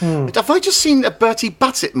gone, have I just seen a Bertie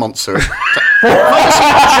Bassett monster? Have I just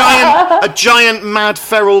seen a giant mad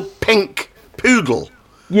feral pink poodle?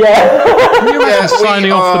 Yeah. You were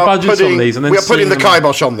signing off the budgets on these, and then we are putting the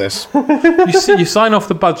kibosh on this. You sign off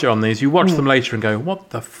the budget on these, you watch them later and go, what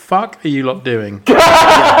the fuck are you lot doing?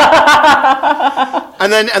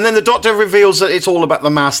 And then the Doctor reveals that it's all about the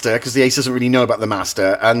Master, because the Ace doesn't really know about the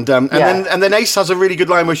Master, and then Ace has a really good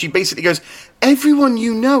line where she basically goes, everyone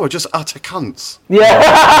you know are just utter cunts.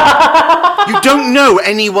 Yeah. You don't know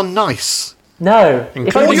anyone nice. No.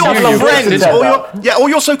 Including all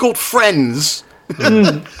your so-called friends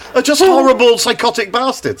are just horrible psychotic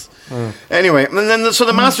bastards. Anyway, and then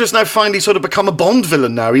the Master has now finally sort of become a Bond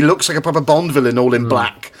villain now. He looks like a proper Bond villain, all in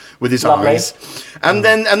black with his eyes. And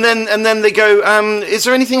then they go, is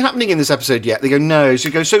there anything happening in this episode yet? They go, no. So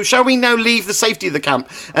you go, so shall we now leave the safety of the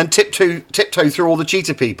camp and tiptoe through all the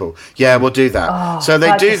cheetah people? Yeah, we'll do that. So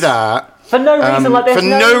they do that. For no reason, like this. For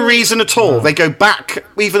no reason at all. They go back,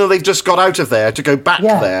 even though they've just got out of there, to go back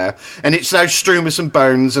there. And it's now strewn with some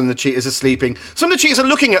bones, and the cheetahs are sleeping. Some of the cheetahs are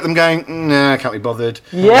looking at them going, nah, can't be bothered.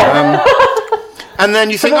 Yeah. And then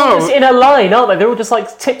you think, they're all just in a line, aren't they? They're all just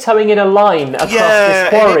like tiptoeing in a line across this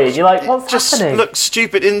quarry. And you're like, what's happening? It looks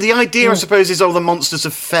stupid. And the idea, I suppose, is, the monsters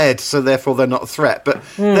have fed, so therefore they're not a threat. But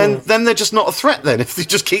then they're just not a threat then, if they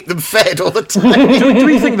just keep them fed all the time. Do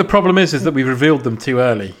we think the problem is that we revealed them too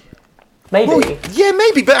early? Maybe. Well, yeah,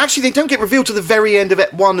 maybe, but actually they don't get revealed to the very end of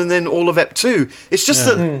Ep 1 and then all of Ep 2. It's just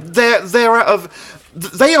that they're out of...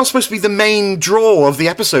 They are supposed to be the main draw of the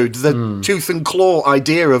episode, the tooth and claw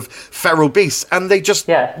idea of feral beasts, and they just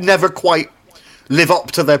never quite live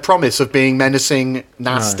up to their promise of being menacing,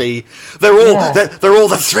 nasty. No. They're all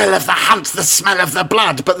the thrill of the hunt, the smell of the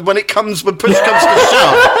blood. But when push comes to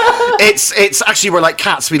shove, it's actually we're like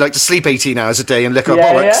cats. We like to sleep 18 hours a day and lick our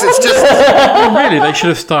bollocks. It's just really, they should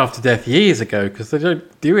have starved to death years ago because they don't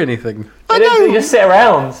do anything. I know. They just sit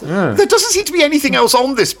around. Yeah. There doesn't seem to be anything else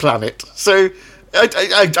on this planet, so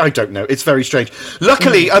I don't know. It's very strange.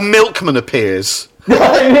 Luckily, a milkman appears.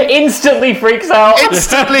 Instantly freaks out.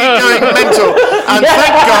 Instantly going mental. And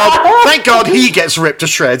thank God he gets ripped to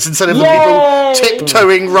shreds instead of the people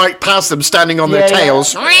tiptoeing right past them, standing on their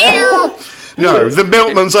tails. No, the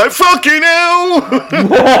milkman's like, fucking hell!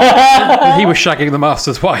 He was shagging the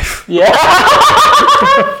Master's wife. Yeah.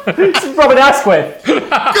 It's Robert Asquith.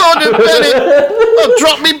 God, Bennett!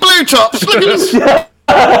 Drop me blue tops, please!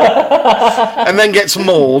 And then gets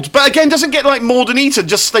mauled, but again doesn't get like mauled and eaten.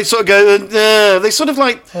 Just they sort of go, they sort of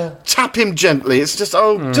like tap him gently. It's just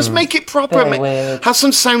just make it proper. Have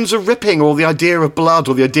some sounds of ripping or the idea of blood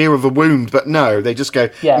or the idea of a wound. But no, they just go,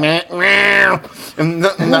 and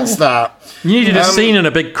that's that. You needed a scene in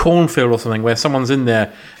a big cornfield or something where someone's in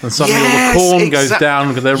there and suddenly all the corn goes down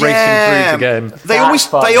because they're racing through to get him. They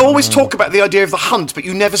always talk about the idea of the hunt, but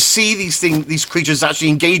you never see these creatures actually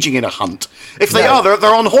engaging in a hunt. If they are,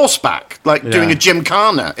 they're on horseback, like doing a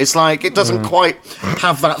gymkhana. It's like it doesn't quite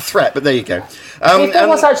have that threat. But there you go. If there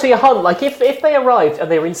was actually a hunt, like if they arrived and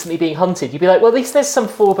they were instantly being hunted, you'd be like, well, at least there's some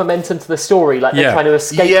form of momentum to the story, like they're trying to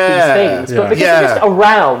escape these things. But because they're just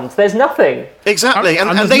around, there's nothing. Exactly,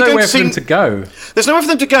 and there's they nowhere don't for seem them to go. There's nowhere for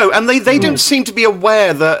them to go, and they don't seem to be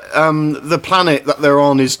aware that the planet that they're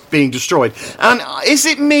on is being destroyed. And is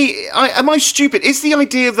it me? Am I stupid? Is the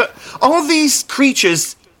idea that are these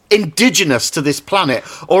creatures indigenous to this planet,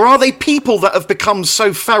 or are they people that have become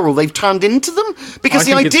so feral they've turned into them? Because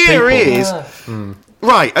the idea is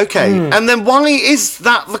right, okay, and then why is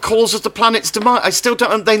that the cause of the planet's demise? I still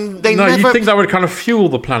don't. They no, never. You'd think that would kind of fuel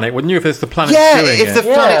the planet, wouldn't you? If it's the planet doing it. If the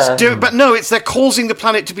planet's doing, but no, it's they're causing the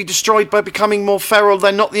planet to be destroyed by becoming more feral.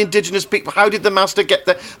 They're not the indigenous people. How did the Master get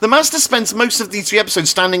there? The Master spends most of these 3 episodes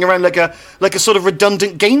standing around like a sort of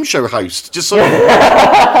redundant game show host, just sort of.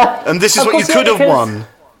 And this is what you could have won.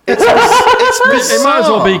 It might as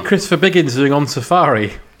well be Christopher Biggins doing On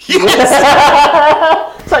Safari. Yes.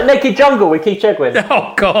 like Naked Jungle with Keith Chegwin.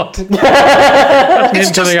 Oh, God. That's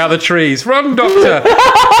him coming out of the trees. Run, Doctor.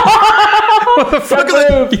 What the fuck?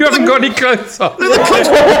 You haven't got any clothes on.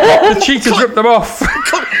 The cheetahs ripped them off.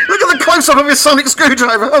 Look at the close-up of his sonic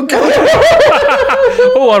screwdriver. Oh, God.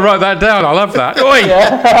 Oh, I'll write that down. I'll have that. Oi!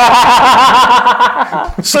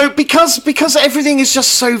 So because everything is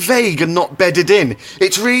just so vague and not bedded in,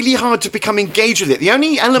 it's really hard to become engaged with it. The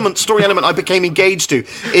only story element I became engaged to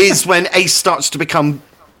is when Ace starts to become...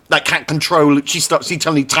 Like, can't control. She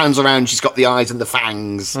suddenly turns around. She's got the eyes and the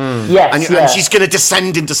fangs. Yes, and she's going to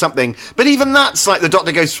descend into something. But even that's like the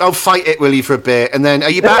Doctor goes, "Oh, fight it, will you, for a bit?" And then, "Are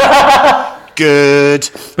you back?" Good.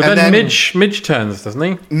 But then Midge turns, doesn't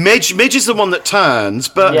he? Midge is the one that turns.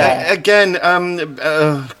 But again,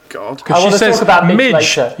 God. Because she says,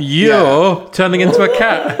 "Midge, you're turning into a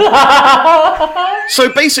cat." So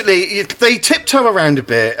basically, they tiptoe around a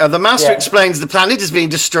bit. The Master explains the planet is being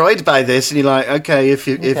destroyed by this, and you're like, okay, if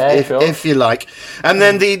you like. And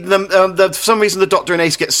then for some reason, the Doctor and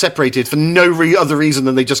Ace get separated for no other reason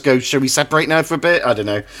than they just go, "Shall we separate now for a bit?" I don't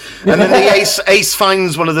know. And then Ace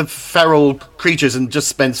finds one of the feral creatures and just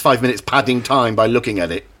spends 5 minutes padding time by looking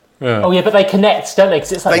at it. Yeah. Oh yeah, but they connect, don't they?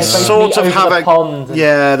 Because it's like they sort of have the pond.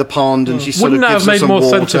 The pond, and she sort Wouldn't of that gives have made them more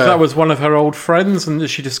some sense if water. that was one of her old friends, and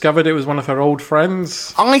she discovered it was one of her old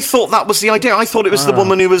friends? I thought that was the idea. I thought it was the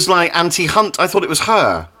woman who was like anti-Hunt. I thought it was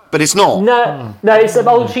her, but it's not. No, it's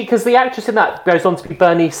because the actress in that goes on to be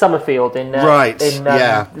Bernie Summerfield in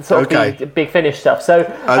sort of the Big Finish stuff. So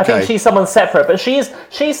I think she's someone separate, but she's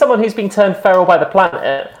someone who's been turned feral by the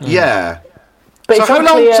planet. Yeah. But so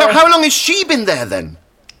how long has she been there then?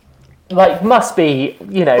 Like, must be,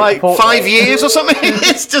 like 5 years or something.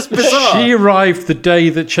 It's just bizarre. She arrived the day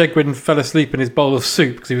that Chegwin fell asleep in his bowl of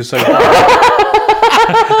soup because he was so and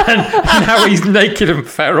now he's naked and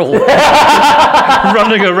feral,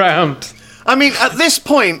 running around. I mean, at this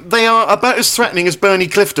point, they are about as threatening as Bernie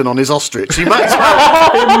Clifton on his ostrich. You might as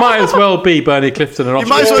well. It might as well be Bernie Clifton and ostrich.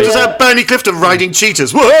 You might as well just have Bernie Clifton riding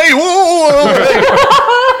cheetahs.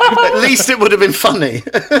 At least it would have been funny.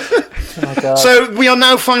 So we are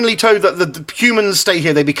now finally told that the humans stay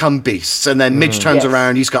here, they become beasts, and then Midge turns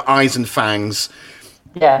around, he's got eyes and fangs.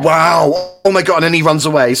 Yeah. Wow. Oh my God, and then he runs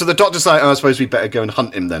away. So the Doctor's like, I suppose we better go and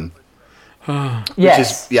hunt him then.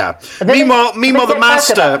 Yes. Meanwhile, the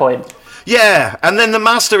Master... Yeah, and then the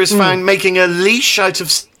Master is found making a leash out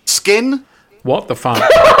of skin. What the fuck?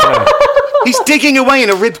 He's digging away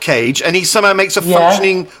in a rib cage, and he somehow makes a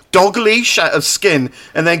functioning dog leash out of skin,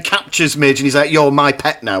 and then captures Midge, and he's like, "You're my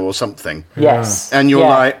pet now," or something. Yes. And you're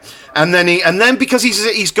like, and then because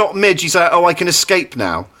he's got Midge, he's like, "Oh, I can escape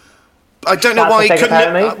now." I don't know why he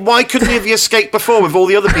couldn't. Why couldn't he have escaped before with all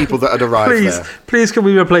the other people that had arrived there? Please, can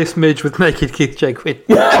we replace Midge with naked Keith Chegwin?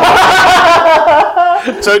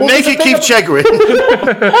 So naked Keith Chegwin.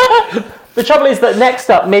 The trouble is that next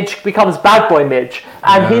up, Midge becomes Bad Boy Midge,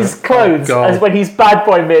 and his clothes, as when he's Bad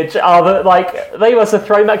Boy Midge, are they must have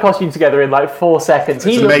thrown that costume together in like 4 seconds.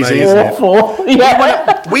 He looks awful.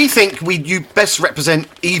 Yeah. We think you best represent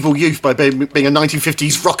evil youth by being a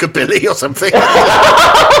 1950s rockabilly or something.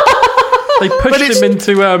 They pushed him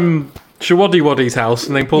into Shawaddy Waddy's house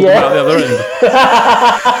and they pulled him out the other end.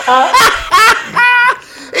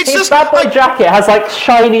 His Bad Boy jacket has like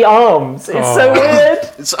shiny arms. It's so weird.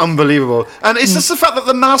 It's unbelievable. And it's just the fact that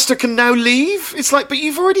the Master can now leave. It's like, but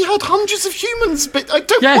you've already had hundreds of humans. But I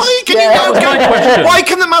don't. Why can you now go? Why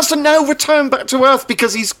can the Master now return back to Earth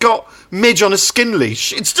because he's got Midge on a skin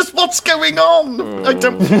leash? It's just what's going on. I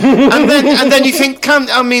don't. And then you think,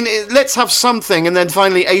 let's have something. And then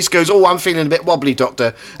finally Ace goes, "Oh, I'm feeling a bit wobbly,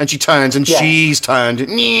 Doctor." And she turns, and she's turned.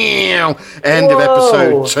 End of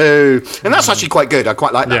episode 2. And that's actually quite good. I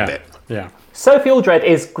quite like that bit. Yeah. Sophie Aldred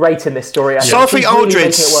is great in this story. Sophie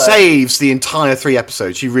Aldred saves the entire 3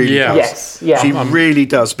 episodes. She really does. Yes, yeah. She really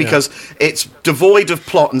does because it's devoid of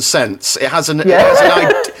plot and sense. It has an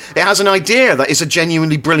idea that is a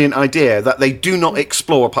genuinely brilliant idea that they do not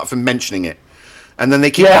explore apart from mentioning it. And then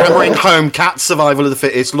they keep hammering home cat survival of the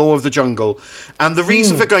fittest, law of the jungle. And the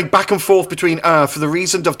reason for going back and forth between Earth, for the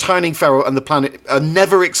reason of turning feral and the planet, are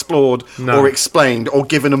never explored or explained or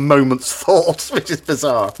given a moment's thought, which is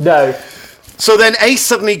bizarre. No. So then Ace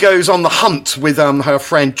suddenly goes on the hunt with her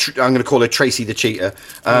friend, I'm going to call her Tracy the cheetah.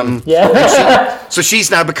 So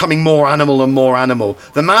she's now becoming more animal and more animal.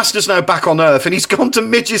 The Master's now back on Earth and he's gone to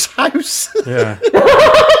Midge's house. Yeah.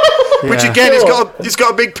 Which again, he's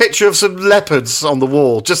got a big picture of some leopards on the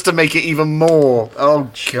wall just to make it even more. Oh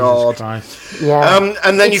God! Yeah.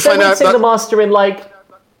 And then you find out that the Master in like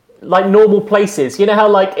normal places. You know how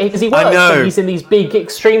because he works and he's in these big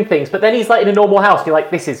extreme things, but then he's like in a normal house. And you're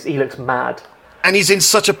like, he looks mad. And he's in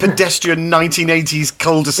such a pedestrian 1980s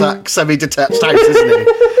cul-de-sac semi-detached house, isn't he?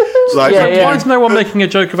 It's like, Why is no one making a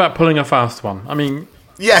joke about pulling a fast one? I mean...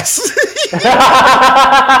 Yes.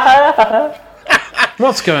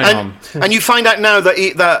 What's going on? And you find out now that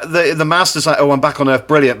the Master's like, oh, I'm back on Earth,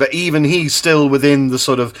 brilliant. But even he's still within the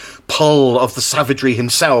sort of pull of the savagery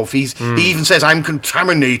himself. He even says, I'm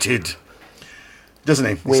contaminated. Doesn't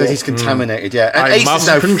he? He says he's contaminated, yeah. And I must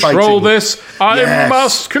control this. I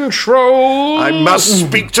must control. I must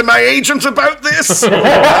speak to my agent about this.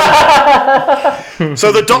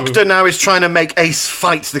 So the Doctor now is trying to make Ace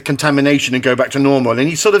fight the contamination and go back to normal. And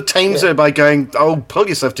he sort of tames her by going, oh, pull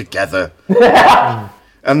yourself together.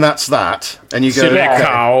 And that's that. And you go, silly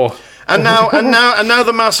cow. And now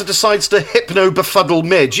the Master decides to hypno-befuddle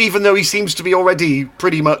Midge, even though he seems to be already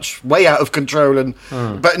pretty much way out of control.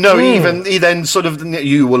 But no, he then sort of,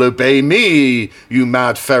 you will obey me, you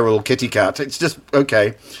mad feral kitty cat. It's just,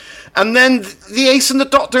 okay. And then the Ace and the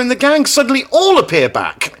Doctor and the gang suddenly all appear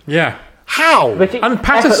back. Yeah. How? And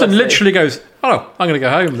Patterson literally goes, oh, I'm going to go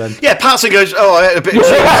home then. Yeah, Patterson goes, oh, I ate a bit of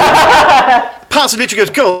cheese. Patterson literally goes,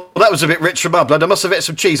 cool, that was a bit rich for my blood. I must have ate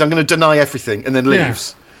some cheese. I'm going to deny everything. And then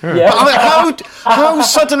leaves. Yeah. But how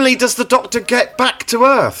suddenly does the Doctor get back to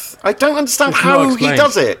Earth? I don't understand how he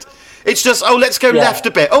does it. It's just, oh, let's go left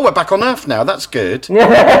a bit. Oh, we're back on Earth now. That's good. And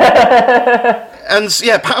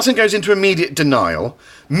Patterson goes into immediate denial.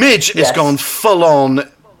 Midge has gone full-on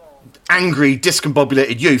angry,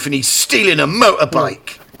 discombobulated youth, and he's stealing a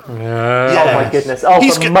motorbike. Oh my goodness! Oh,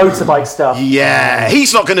 for motorbike stuff. Yeah,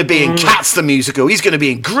 he's not going to be in Cats the musical. He's going to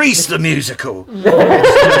be in Grease the musical.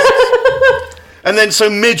 And then so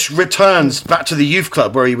Midge returns back to the youth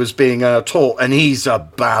club where he was being taught, and he's a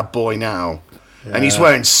bad boy now. Yeah. And he's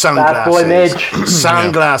wearing sunglasses. Bad boy Midge.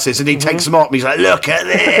 Sunglasses, and he takes them off and he's like, look at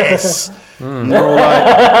this. And we're all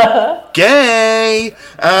like, gay.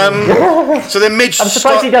 So then Midge... I'm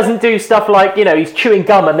surprised he doesn't do stuff like, he's chewing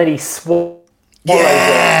gum and then he swallows it.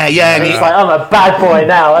 Yeah. And he's like, I'm a bad boy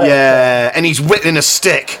now. And he's whittling a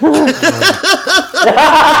stick.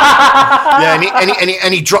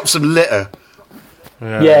 and he drops some litter.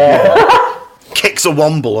 Yeah. Kicks a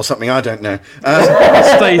womble or something, I don't know.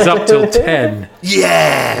 Stays up till 10.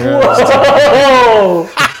 Whoa.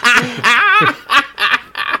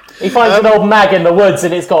 He finds an old mag in the woods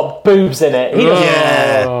and it's got boobs in it. He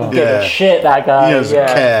doesn't give a shit, that guy. He doesn't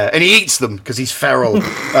care. And he eats them because he's feral.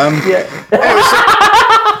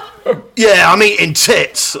 I'm eating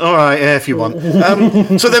tits. All right, if you want.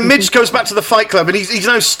 So then Midge goes back to the Fight Club, and he's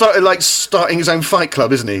now starting his own Fight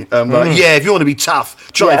Club, isn't he? If you want to be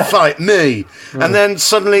tough, try and fight me. And then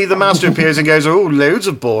suddenly the Master appears and goes, "Oh, loads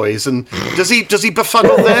of boys." And does he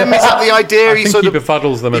befuddle them? Is that the idea? I think he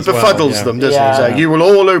befuddles them as well. He befuddles them, doesn't he? He's like, you will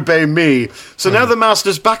all obey me. So now the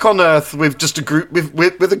Master's back on Earth with just a group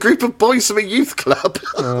with a group of boys from a youth club.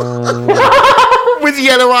 With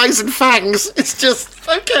yellow eyes and fangs. It's just,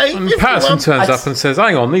 okay. And Patterson turns up and says,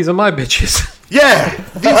 hang on, these are my bitches. Yeah,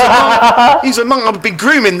 these are mine. I've been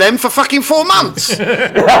grooming them for fucking 4 months. I've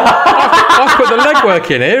put the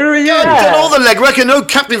legwork in. Here he is. I've done all the legwork, and no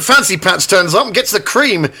Captain Fancy Pants turns up and gets the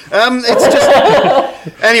cream. It's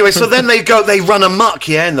just... Anyway, so then they run amok,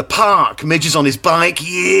 in the park. Midge is on his bike,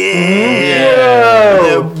 They're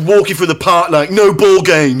walking through the park like, no ball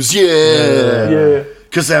games,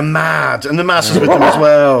 because they're mad, and the Master's with them as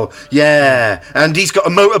well. Yeah, and he's got a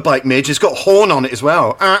motorbike, Midge. It's got a horn on it as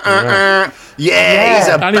well. He's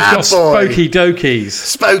a and bad he's got boy. spokey dokies.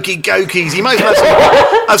 Spokey gokies. He might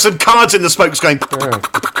have some cards in the spokes going. I'm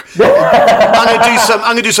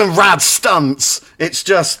gonna do some rad stunts. It's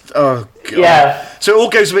just God. Yeah. So it all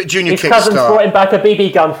goes a bit Junior Kickstart. His cousin's brought him back a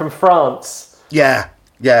BB gun from France. Yeah.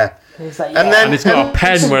 He's like, and it's got a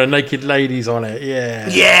pen where a naked lady's on it.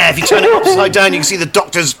 Yeah, if you turn it upside down, you can see the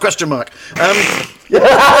Doctor's question mark.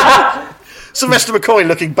 Sylvester McCoy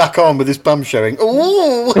looking back on with his bum showing.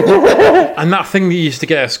 Ooh. And that thing that you used to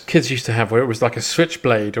get, as kids used to have, where it was like a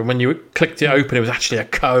switchblade, and when you clicked it open, it was actually a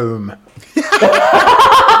comb.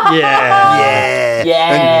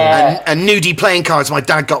 And nudie playing cards my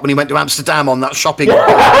dad got when he went to Amsterdam on that shopping.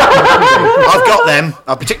 I've got them.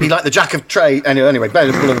 I particularly like the Jack of Trade. Anyway,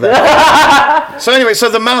 better pull over there. So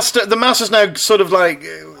the Master's now sort of like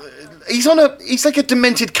he's like a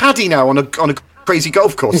demented caddy now on a crazy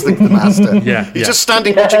golf course. The Master. He's just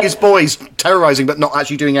standing watching his boys terrorising, but not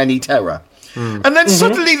actually doing any terror. And then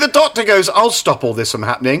suddenly the Doctor goes, I'll stop all this from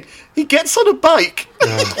happening. He gets on a bike.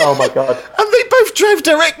 Oh my God. And they both drive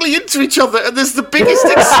directly into each other, and there's the biggest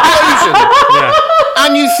explosion.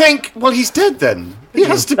 And you think, well, he's dead then. He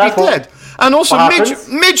has to be dead. And also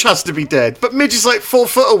Midge has to be dead. But Midge is like 4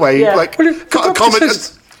 foot away. Like,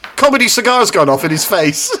 comedy cigar's gone off in his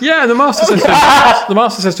face. Yeah, the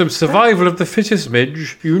master says to him, survival of the fittest,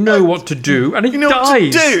 Midge. You know what to do. And he dies. What to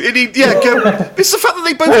do. And it's the fact that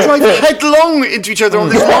they both drive headlong into each other on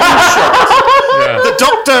this long shot. Yeah. The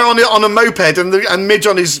Doctor on a moped and Midge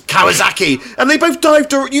on his Kawasaki, and they both dive.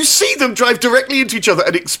 You see them drive directly into each other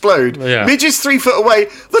and explode. Yeah. Midge is 3 foot away.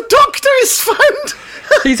 The Doctor is found.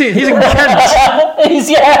 He's in Kent.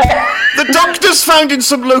 The Doctor's found in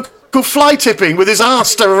some local fly tipping with his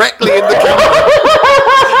arse directly in the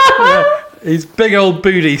camera. His big old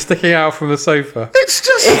booty sticking out from the sofa.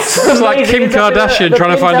 It's like Kim Kardashian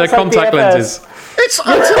trying to find her contact lenses. It's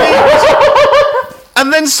utterly.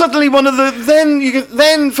 And then suddenly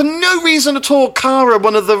then for no reason at all, Kara,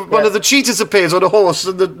 one of the cheaters, appears on a horse,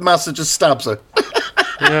 and the master just stabs her.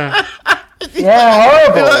 Yeah. Yeah,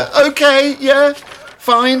 horrible. Like, okay, yeah,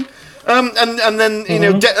 fine. And then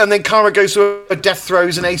and then Kara goes to her death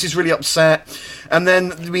throes, and Ace is really upset. And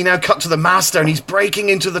then we now cut to the master, and he's breaking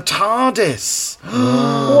into the TARDIS.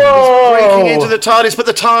 Whoa! He's breaking into the TARDIS, but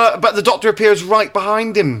the Doctor appears right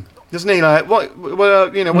behind him, doesn't he? Like, what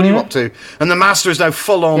are you up to? And the master is now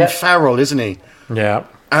full on feral, isn't he? Yeah.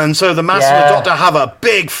 And so the master and the Doctor have a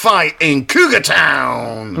big fight in Cougar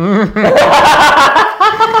Town.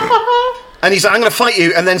 And he's like, I'm going to fight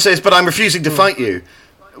you, and then says, but I'm refusing to fight you.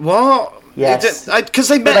 What? Yes. Because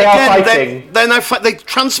they met again. They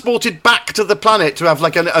transported back to the planet to have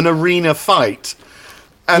like an arena fight.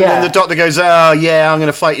 And then the Doctor goes, oh, yeah, I'm going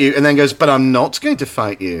to fight you. And then goes, but I'm not going to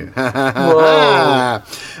fight you. And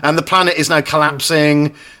the planet is now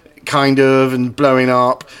collapsing, kind of, and blowing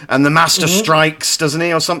up. And the master strikes, doesn't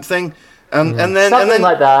he, or something? And then something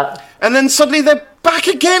like that. And then suddenly they're back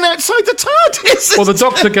again outside the TARDIS. Well, the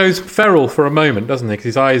Doctor goes feral for a moment, doesn't he? Because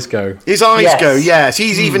his eyes go. His eyes go, yes.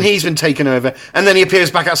 He's been taken over. And then he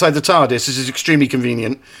appears back outside the TARDIS. This is extremely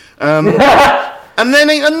convenient. And then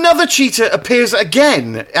another cheater appears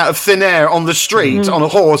again out of thin air on the street on a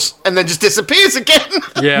horse, and then just disappears again.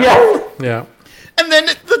 Yeah. And then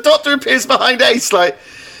the Doctor appears behind Ace, like,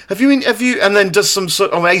 have you, and then does some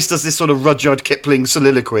sort of, Ace does this sort of Rudyard Kipling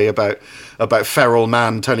soliloquy about feral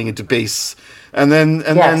man turning into beasts. And then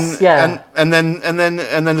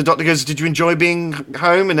the Doctor goes, did you enjoy being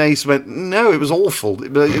home? And Ace went, no, it was awful.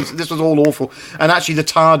 This was all awful. And actually the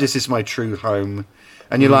TARDIS is my true home.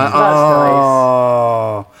 And you're like,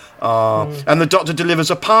 And the Doctor delivers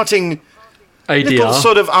a parting little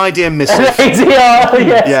sort of idea missive. Speech at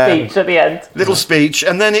the end. Little speech,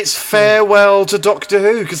 and then it's farewell to Doctor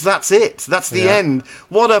Who, because that's it. That's the end.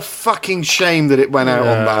 What a fucking shame that it went out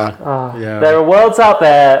on that. There are worlds out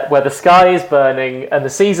there where the sky is burning and the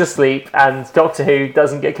seas asleep, and Doctor Who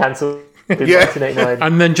doesn't get cancelled.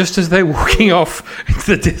 And then just as they're walking off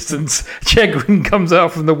into the distance, Chegwin comes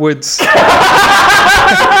out from the woods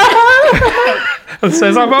and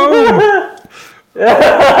says, I'm home.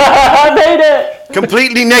 I made it!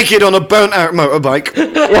 Completely naked on a burnt out motorbike.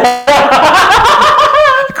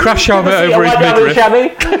 Crash helmet over his midriff.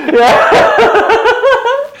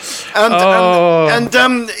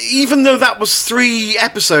 And even though that was 3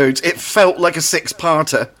 episodes, it felt like a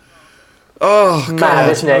 6-parter. Oh, God. Mad,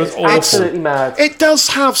 isn't it? It's absolutely mad. It does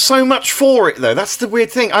have so much for it, though. That's the weird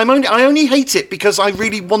thing. I only hate it because I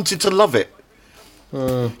really wanted to love it.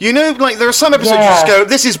 You know, like, there are some episodes you just go,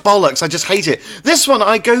 this is bollocks, I just hate it. This one,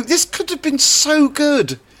 I go, this could have been so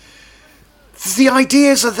good. The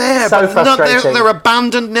ideas are there, but they're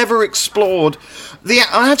abandoned, never explored.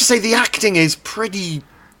 I have to say, the acting is pretty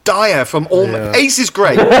dire from all... Ace is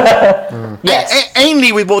great.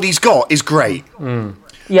 Ainley, with what he's got, is great.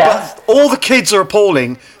 But all the kids are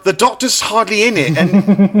appalling. The Doctor's hardly in it,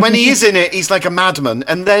 and when he is in it, he's like a madman,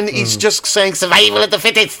 and then he's just saying, survival of the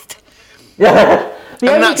fittest. The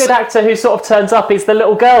only good actor who sort of turns up is the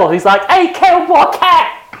little girl who's like, hey, kill what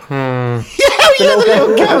cat? The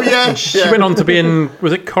little girl, She went on to be in,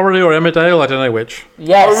 was it Corelli or Emmerdale? I don't know which.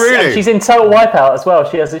 Yes, oh, really? And she's in Total Wipeout as well.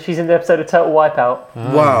 She's in the episode of Total Wipeout.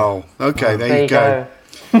 Wow. Okay, there you go.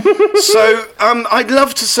 So I'd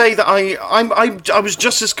love to say that I was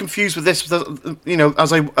just as confused with this,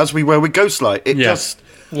 as we were with Ghostlight.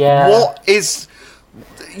 What is?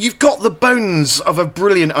 You've got the bones of a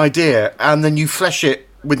brilliant idea, and then you flesh it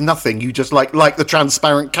with nothing. You just like the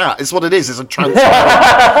transparent cat. It's what it is. It's a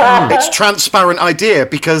transparent. It's transparent idea,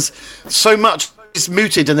 because so much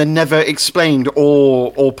mooted and then never explained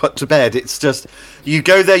or put to bed. It's just, you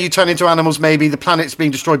go there, you turn into animals, maybe, the planet's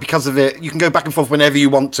being destroyed because of it. You can go back and forth whenever you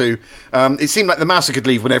want to. It seemed like the Master could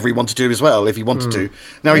leave whenever he wanted to as well, if he wanted to.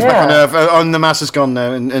 Now he's back on Earth. The Master's gone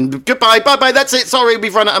now, and goodbye, bye-bye, that's it, sorry,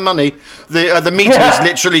 we've run out of money. The meter is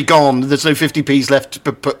literally gone. There's no 50p's left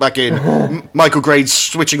to put back in. Michael Grade's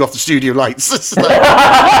switching off the studio lights.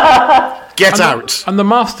 Get out. And the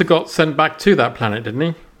Master got sent back to that planet, didn't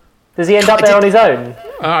he? Does he end up there on his own?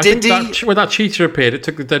 I think when that cheetah appeared, it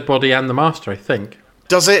took the dead body and the Master, I think.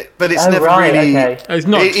 Does it? But it's never really... Okay. It's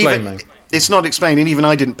not explained. It's not explained, and even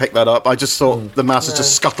I didn't pick that up. I just thought the Master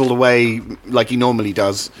just scuttled away like he normally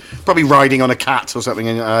does. Probably riding on a cat or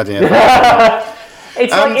something. I don't know.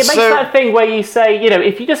 It's like, it makes that thing where you say,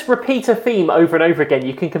 if you just repeat a theme over and over again,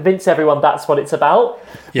 you can convince everyone that's what it's about.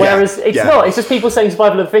 Yeah. Whereas it's not. It's just people saying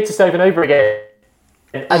survival of the fittest over and over again.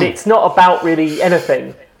 And it's not about really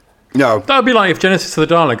anything. No. That would be like if Genesis of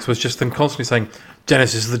the Daleks was just them constantly saying,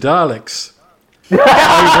 Genesis of the Daleks. over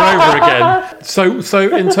and over again. So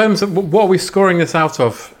in terms of, what are we scoring this out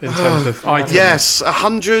of in terms of items? Yes,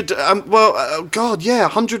 100.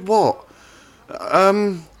 100 what?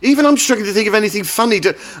 Even I'm struggling to think of anything funny.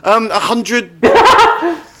 100.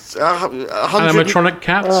 Animatronic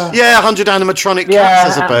cats? 100 animatronic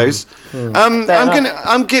cats, I suppose.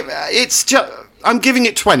 I'm giving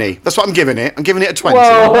it 20. That's what I'm giving it. I'm giving it a 20.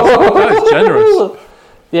 That's generous.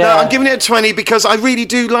 Yeah. No, I'm giving it a 20 because I really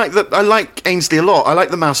do like I like Ainsley a lot. I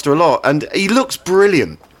like the Master a lot, and he looks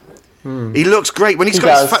brilliant. He looks great when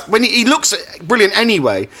he looks brilliant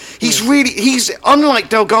anyway. He's unlike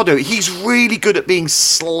Delgado. He's really good at being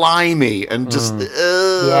slimy and just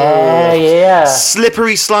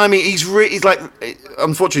slippery, slimy. He's like,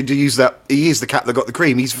 unfortunately to use that, he is the cat that got the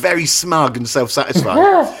cream. He's very smug and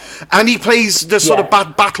self-satisfied, and he plays the sort of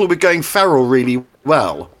bad battle with going feral really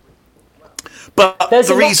well. But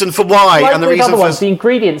the reason for why and the reason for the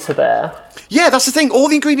ingredients are there. Yeah, that's the thing. All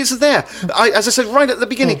the ingredients are there. As I said right at the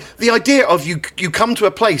beginning, the idea of you come to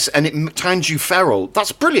a place and it turns you feral,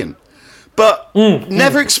 that's brilliant. But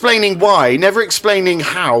never explaining why, never explaining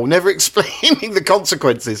how, never explaining the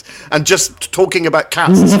consequences, and just talking about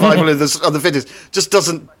cats and survival of the fittest just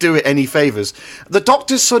doesn't do it any favours. The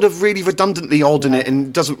Doctor's sort of really redundantly odd in it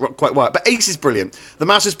and doesn't quite work. But Ace is brilliant. The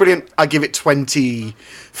Master's brilliant. I give it 20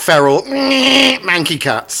 feral manky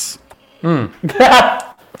cats.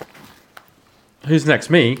 Who's next?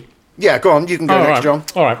 Me? Yeah, go on. You can go next, John.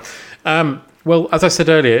 All right. Well, as I said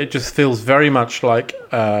earlier, it just feels very much like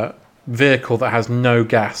a vehicle that has no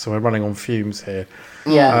gas, so we're running on fumes here.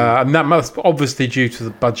 Yeah. And that must obviously due to the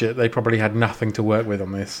budget. They probably had nothing to work with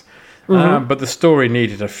on this. But the story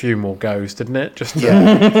needed a few more goes, didn't it? Just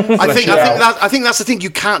I think that's the thing. You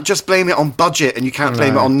can't just blame it on budget, and you can't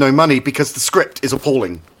blame it on no money, because the script is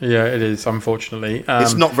appalling. Yeah, it is. Unfortunately,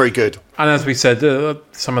 it's not very good. And as we said,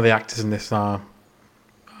 some of the actors in this are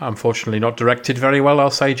unfortunately not directed very well. I'll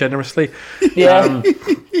say generously. Yeah.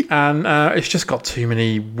 And it's just got too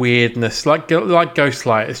many weirdness, like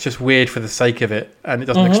Ghostlight. It's just weird for the sake of it, and it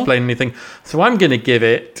doesn't explain anything. So I'm going to give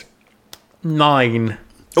it 9.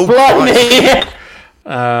 Oh,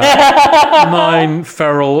 9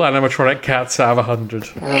 feral animatronic cats out of 100.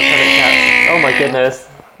 Oh my goodness.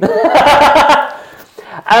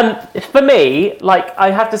 For me,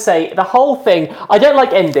 I have to say, the whole thing, I don't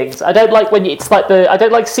like endings. I don't like I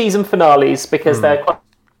don't like season finales, because they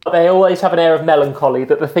always have an air of melancholy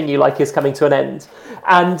that the thing you like is coming to an end.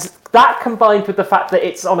 And that, combined with the fact that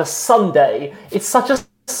it's on a Sunday, it's such a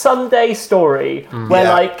Sunday story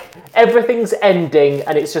where everything's ending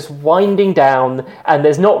and it's just winding down, and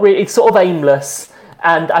there's not really, it's sort of aimless,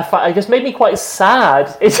 and it just made me quite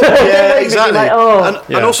sad.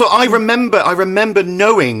 Exactly. And also I remember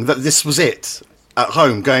knowing that this was it at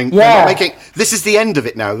home, going, this is the end of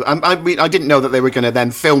it now. I mean, I didn't know that they were going to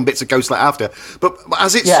then film bits of Ghostlight after, but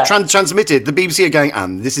as it's transmitted, the BBC are going,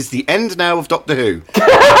 and this is the end now of Doctor Who.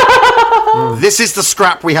 This is the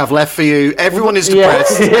scrap we have left for you. Everyone is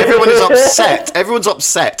depressed. Everyone is upset. Everyone's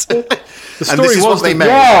upset. The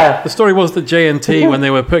story was that JNT, when they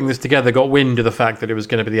were putting this together, got wind of the fact that it was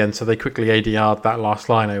going to be the end, so they quickly ADR'd that last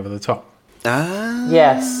line over the top.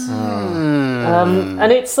 Yes.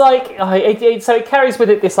 And it's so it carries with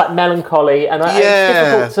it this melancholy, and it's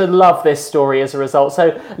difficult to love this story as a result.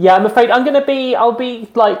 So I'm afraid I will be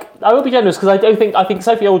generous, because I think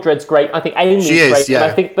Sophie Aldred's great. I think Amy's great. And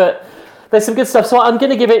I think that there's some good stuff. So I'm going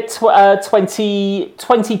to give it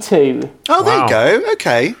 22. Oh, there you go.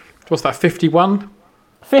 Okay. What's that, 51?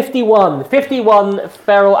 51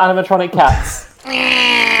 feral animatronic cats.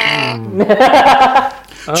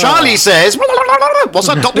 Charlie says, what's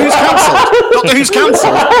that? Doctor Who's cancelled. Doctor Who's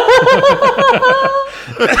cancelled.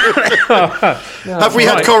 Have we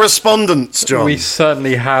had correspondence, John? We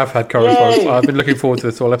certainly have had correspondence. Yay. I've been looking forward to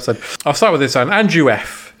this whole episode. I'll start with this one. Andrew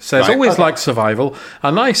F. says, always liked Survival.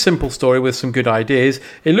 A nice, simple story with some good ideas.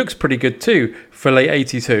 It looks pretty good too for late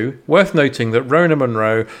 82. Worth noting that Rona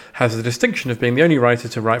Munro has the distinction of being the only writer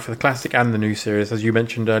to write for the classic and the new series, as you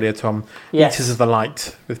mentioned earlier, Tom. Yes. Eaters of the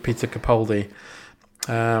Light with Peter Capaldi.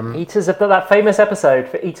 Eaters of that famous episode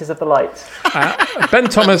for Eaters of the Light. Ben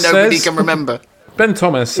Thomas Nobody says... can remember. Ben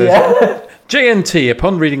Thomas says, JNT,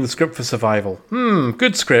 upon reading the script for Survival.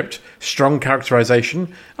 Good script, strong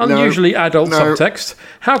characterization, unusually adult subtext.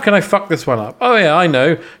 How can I fuck this one up? Oh yeah, I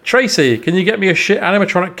know. Tracy, can you get me a shit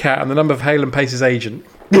animatronic cat and the number of Hale and Pace's agent?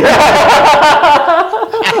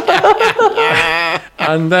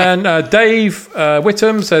 And then Dave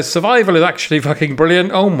Whittam says, Survival is actually fucking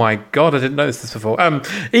brilliant. Oh my God, I didn't notice this before.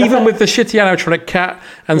 Even with the shitty animatronic cat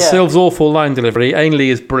and Sylve's awful line delivery, Ainley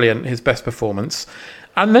is brilliant, his best performance.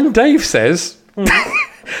 And then Dave says,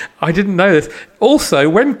 I didn't know this. Also,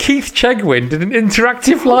 when Keith Chegwin did an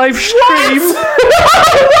interactive live stream... What's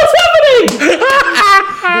happening?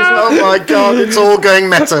 Oh my God, it's all going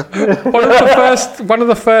meta. One of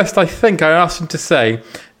the first, I think, I asked him to say...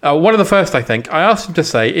 I asked him to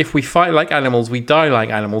say, if we fight like animals, we die like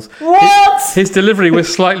animals. What? His delivery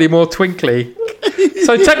was slightly more twinkly.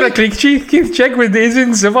 So technically, Keith Chegwin is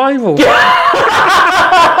in Survival.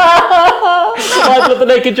 Survival of the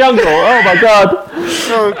Naked Jungle. Oh my God.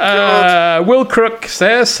 Oh, God. Will Crook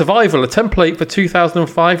says, Survival, a template for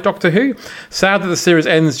 2005 Doctor Who. Sad that the series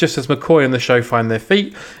ends just as McCoy and the show find their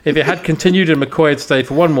feet. If it had continued and McCoy had stayed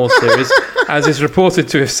for one more series, as is reported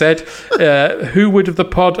to have said, who would the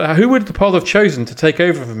pod have chosen to take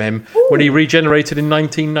over from him when he regenerated in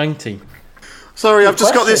 1990? Sorry, I've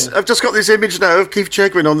just got this image now of Keith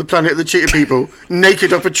Chegwin on the Planet of the Cheetah People,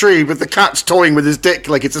 naked up a tree with the cats toying with his dick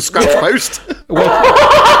like it's a scratch post.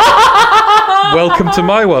 Welcome to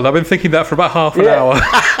my world. I've been thinking that for about half an hour.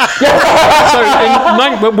 So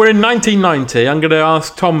we're in 1990. I'm going to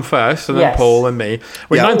ask Tom first, and then Paul and me.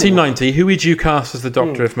 We're in 1990. Who would you cast as the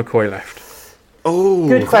Doctor if McCoy left? Oh,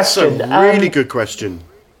 good question. That's a really good question.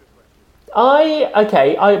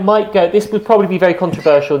 I might go. This would probably be very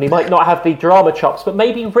controversial, and he might not have the drama chops, but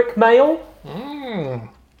maybe Rick Mail.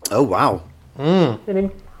 Oh wow! Yeah,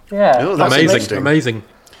 oh, that's amazing.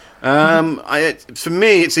 For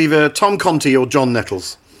me, it's either Tom Conti or John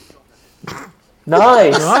Nettles.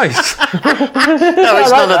 Nice. No,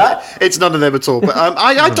 it's none of them at all. But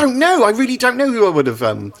I don't know. I really don't know who I would have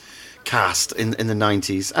cast in the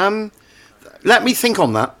 90s. Let me think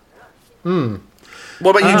on that.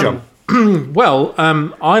 What about you, John? Well,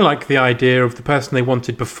 I like the idea of the person they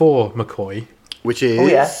wanted before McCoy. Which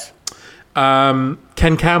is? Ken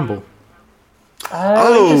Campbell.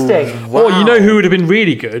 Interesting. Wow. Or you know who would have been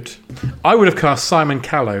really good? I would have cast Simon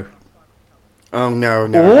Callow. Oh, no.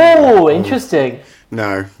 Oh, interesting.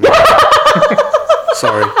 No.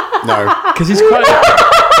 Sorry. No. Because he's quite...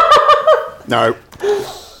 No.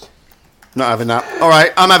 Not having that. All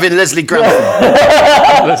right, I'm having Leslie Grantham.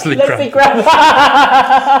 Leslie Grantham.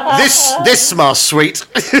 This smart sweet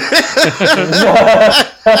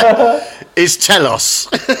is Telos.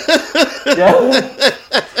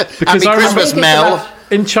 Because Happy Christmas, Mel.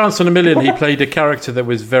 In Chance on a Million, he played a character that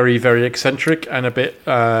was very, very eccentric and a bit...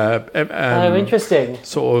 interesting.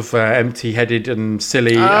 Sort of empty-headed and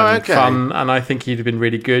silly and fun, and I think he'd have been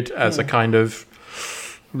really good as a kind of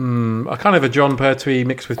a John Pertwee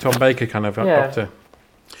mixed with Tom Baker kind of Doctor.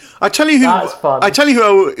 I tell you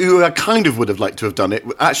who I kind of would have liked to have done it.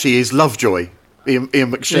 Actually, is Lovejoy, Ian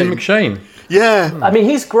McShane. Ian McShane. Yeah. I mean,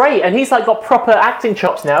 he's great, and he's got proper acting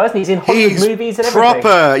chops now, hasn't he? He's in Hollywood movies and everything.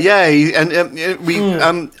 Proper, yeah.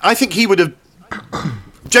 I think he would have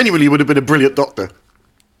genuinely would have been a brilliant Doctor.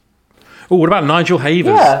 Oh, what about Nigel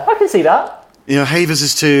Havers? Yeah, I can see that. Havers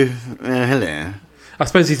is too hello. I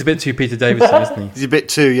suppose he's a bit too Peter Davison, isn't he? He's a bit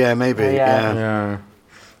too, maybe. Yeah.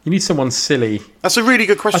 You need someone silly. That's a really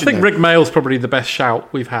good question. I think Rick Mail's probably the best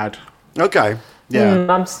shout we've had. Okay. Yeah.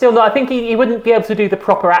 I'm still not. I think he wouldn't be able to do the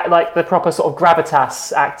proper the proper sort of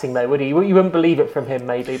gravitas acting though, would he? You wouldn't believe it from him,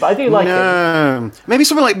 maybe. But I do like him. Maybe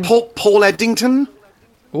someone like Paul Eddington.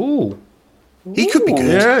 Ooh. He could be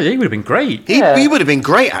good. Yeah, he would have been great. He would have been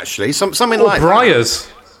great, actually. Something like Briars.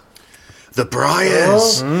 The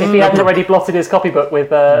Briars. If he hadn't already blotted his copybook with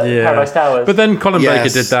Paradise Towers. But then Colin Baker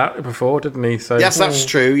did that before, didn't he? So yes, that's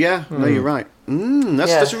true. Yeah, no, you're right.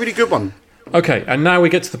 That's a really good one. Okay, and now we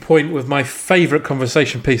get to the point with my favourite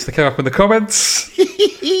conversation piece that came up in the comments.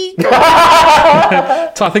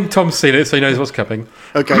 I think Tom's seen it, so he knows what's coming.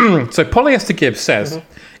 Okay. So Polyester Gibbs says,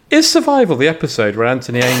 Is Survival the episode where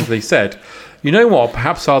Anthony Ainsley said, you know what,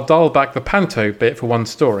 perhaps I'll dial back the panto bit for one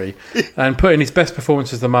story and put in his best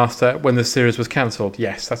performance as the Master when the series was cancelled?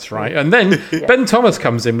 Yes, that's right. And then Ben Thomas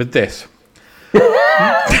comes in with this.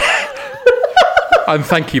 And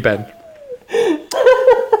thank you, Ben.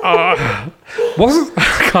 I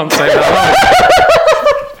can't say that.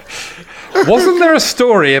 Wasn't there a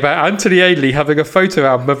story about Anthony Ainley having a photo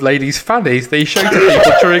album of ladies' fannies that he showed to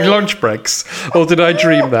people during lunch breaks? Or did I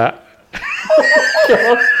dream that?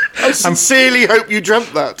 I sincerely hope you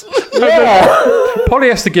dreamt that.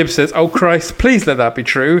 Polyester Gibbs says, oh Christ, please let that be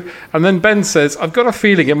true. And then Ben says, I've got a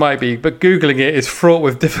feeling it might be, but Googling it is fraught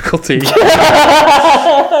with difficulty.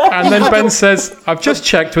 And then Ben says, I've just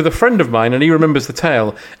checked with a friend of mine and he remembers the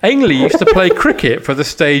tale. Ainley used to play cricket for the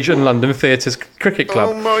Stage and London Theatres Cricket Club.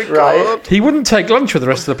 Oh my God. He wouldn't take lunch with the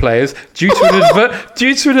rest of the players due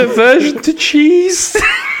to an aversion to cheese.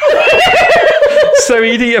 So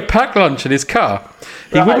he'd eat a packed lunch in his car.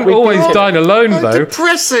 He wouldn't always dine alone, though.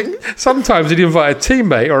 Depressing. Sometimes he'd invite a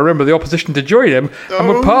teammate or a member of the opposition to join him and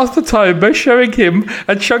would pass the time by showing him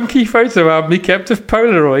a chunky photo album he kept of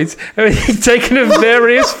Polaroids and he'd taken of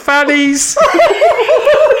various fannies. Oh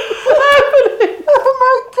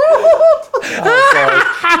my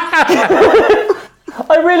God.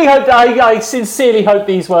 I really hope, I sincerely hope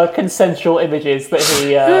these were consensual images that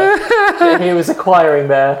he was acquiring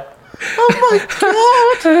there. Oh my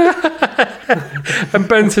God. And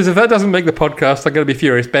Ben says, if that doesn't make the podcast, I'm going to be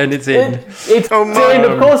furious. Ben, it's in. It's in,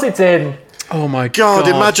 of course it's in. Oh my God.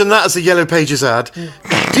 Imagine that as a Yellow Pages ad.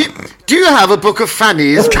 Do you have a book of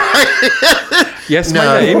fannies? Yes, No.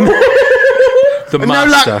 my name. The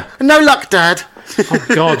Master. No luck, Dad. Oh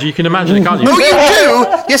God, you can imagine it, can't you? Oh, you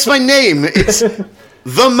do? Yes, my name. It's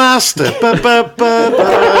The Master.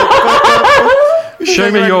 Show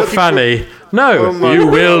me your fanny. No, you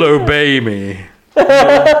will obey me.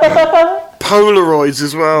 Polaroids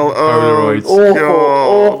as well. Polaroids.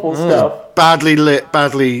 Awful stuff. Badly lit,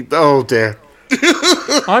 oh dear.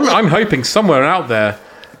 I'm hoping somewhere out there,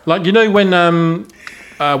 like, you know when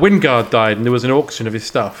Wingard died and there was an auction of his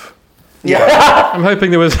stuff? Yeah. I'm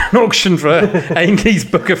hoping there was an auction for Ainley's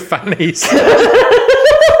Book of Fannies.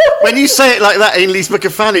 When you say it like that, Ainley's Book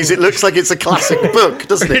of Fannies, it looks like it's a classic book,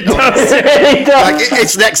 doesn't it? It does. It does. Like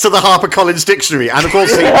it's next to the HarperCollins dictionary, and of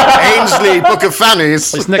course the Ainsley Book of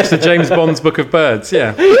Fannies. It's next to James Bond's Book of Birds,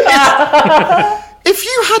 yeah. If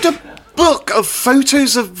you had a book of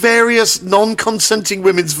photos of various non-consenting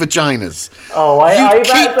women's vaginas,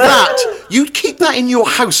 you'd keep that in your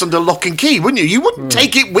house under lock and key, wouldn't you? You wouldn't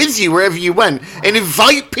take it with you wherever you went and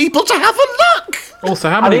invite people to have a look.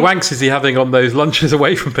 Also, how many wanks is he having on those lunches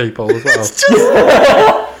away from people as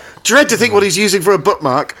well? Dread to think what he's using for a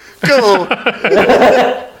bookmark. Go on.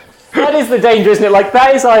 That is the danger, isn't it? Like,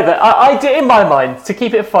 that is either... in my mind, to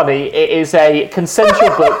keep it funny, it is a consensual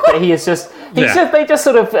book that he is just... They just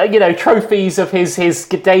sort of, trophies of his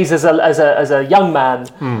days as a young man.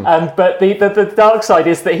 But the dark side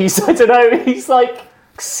is that he's, I don't know, he's like...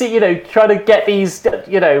 trying to get these,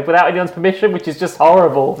 without anyone's permission, which is just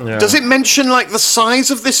horrible. Yeah. Does it mention, like, the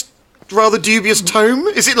size of this rather dubious tome?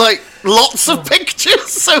 Is it, like, lots of pictures?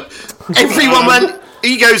 So everyone went...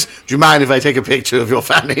 He goes, do you mind if I take a picture of your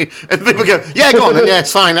fanny? And people go, yeah, go on, then. Yeah,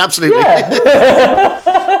 it's fine, absolutely.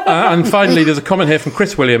 Yeah. And finally, there's a comment here from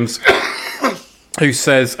Chris Williams, who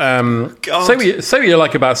says, say what you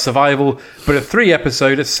like about Survival, but at 3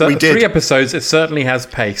 episodes, it certainly has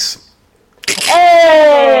pace.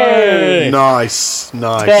 Hey! Nice.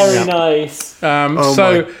 Very nice. My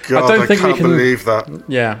God, I can't believe that.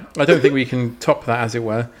 Yeah, I don't think we can top that, as it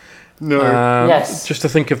were. No. Yes. Just to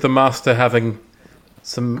think of the Master having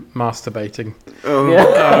some masturbating. Oh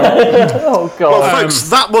God. Well, folks,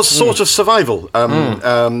 that was sort of Survival.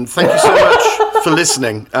 Thank you so much for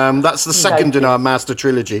listening. That's the second in our Master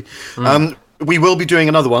trilogy. We will be doing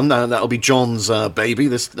another one. That'll be John's baby.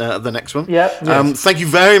 The next one. Yep. Thank you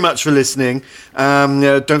very much for listening.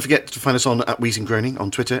 Don't forget to find us on at Wheezing Groaning on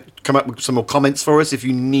Twitter. Come up with some more comments for us if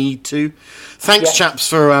you need to. Thanks, chaps,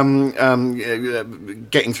 for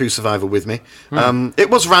getting through Survival with me. It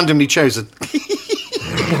was randomly chosen.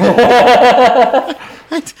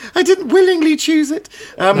 I didn't willingly choose it,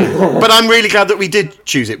 but I'm really glad that we did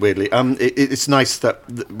choose it. Weirdly, it's nice that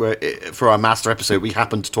for our Master episode we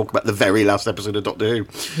happened to talk about the very last episode of Doctor Who.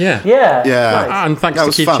 Yeah. Nice. And thanks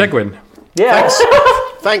to Keith Chegwin. Yeah.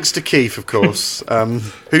 Thanks to Keith, of course,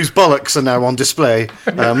 whose bollocks are now on display.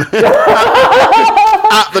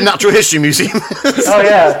 at the Natural History Museum. Oh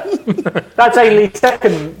yeah, that's Ainley's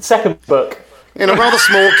second book in a rather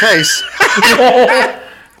small case.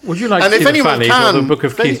 Would you like And to if see the anyone fannies can- or the book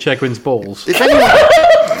of Keith Chegwin's balls? If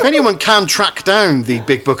anyone can track down the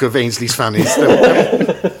big book of Ainsley's fannies, Good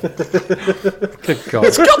God.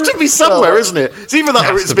 it's got to be somewhere, isn't it? It's either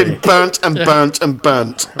that or it's been burnt and burnt and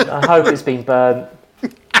burnt. I hope it's been burnt.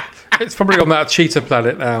 It's probably on that cheetah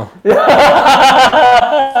planet now. The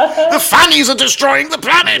fannies are destroying the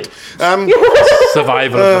planet.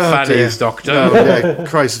 Survival of the fannies, Doctor. Oh, yeah,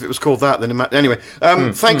 Christ, if it was called that, then anyway.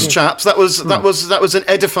 Thanks, chaps. That was an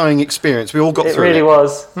edifying experience. We all got It through really it.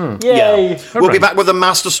 was. Yay! We'll be back with a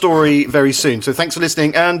master story very soon. So thanks for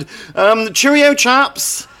listening, and cheerio,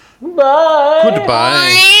 chaps. Bye.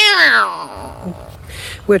 Goodbye.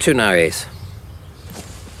 Where to now, Ace?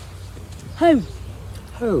 Home.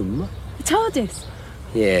 Home? The TARDIS.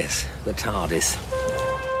 Yes, the TARDIS.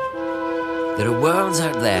 There are worlds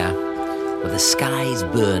out there where the sky's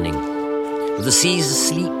burning, where the sea's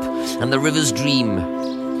asleep and the rivers dream.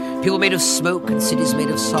 People made of smoke and cities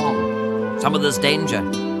made of song. Some of there's danger,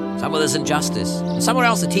 some of there's injustice, and somewhere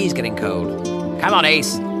else the tea's getting cold. Come on,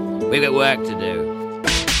 Ace. We've got work to do.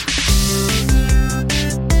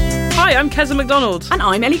 Hi, I'm Keza McDonald. And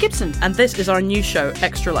I'm Ellie Gibson. And this is our new show,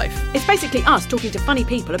 Extra Life. It's basically us talking to funny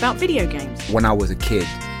people about video games. When I was a kid,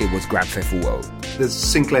 it was Grand Theft Auto. There's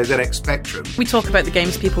Sinclair ZX Spectrum. We talk about the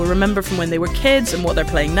games people remember from when they were kids and what they're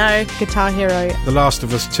playing now. Guitar Hero. The Last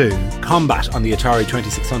of Us 2. Combat on the Atari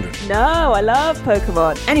 2600. No, I love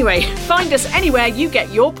Pokemon. Anyway, find us anywhere you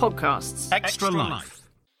get your podcasts. Extra Life.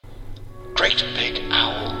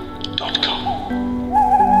 GreatBigOwl.com.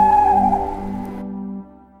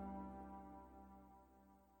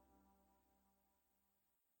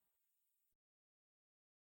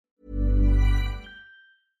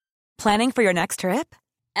 Planning for your next trip?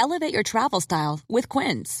 Elevate your travel style with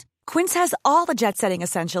Quince. Quince has all the jet-setting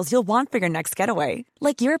essentials you'll want for your next getaway,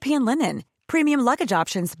 like European linen, premium luggage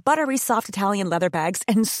options, buttery soft Italian leather bags,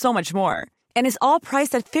 and so much more. And is all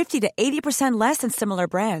priced at 50 to 80% less than similar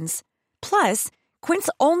brands. Plus, Quince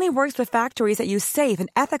only works with factories that use safe and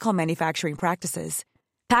ethical manufacturing practices.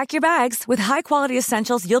 Pack your bags with high-quality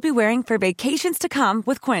essentials you'll be wearing for vacations to come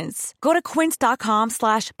with Quince. Go to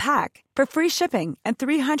quince.com/pack for free shipping and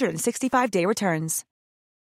 365-day returns.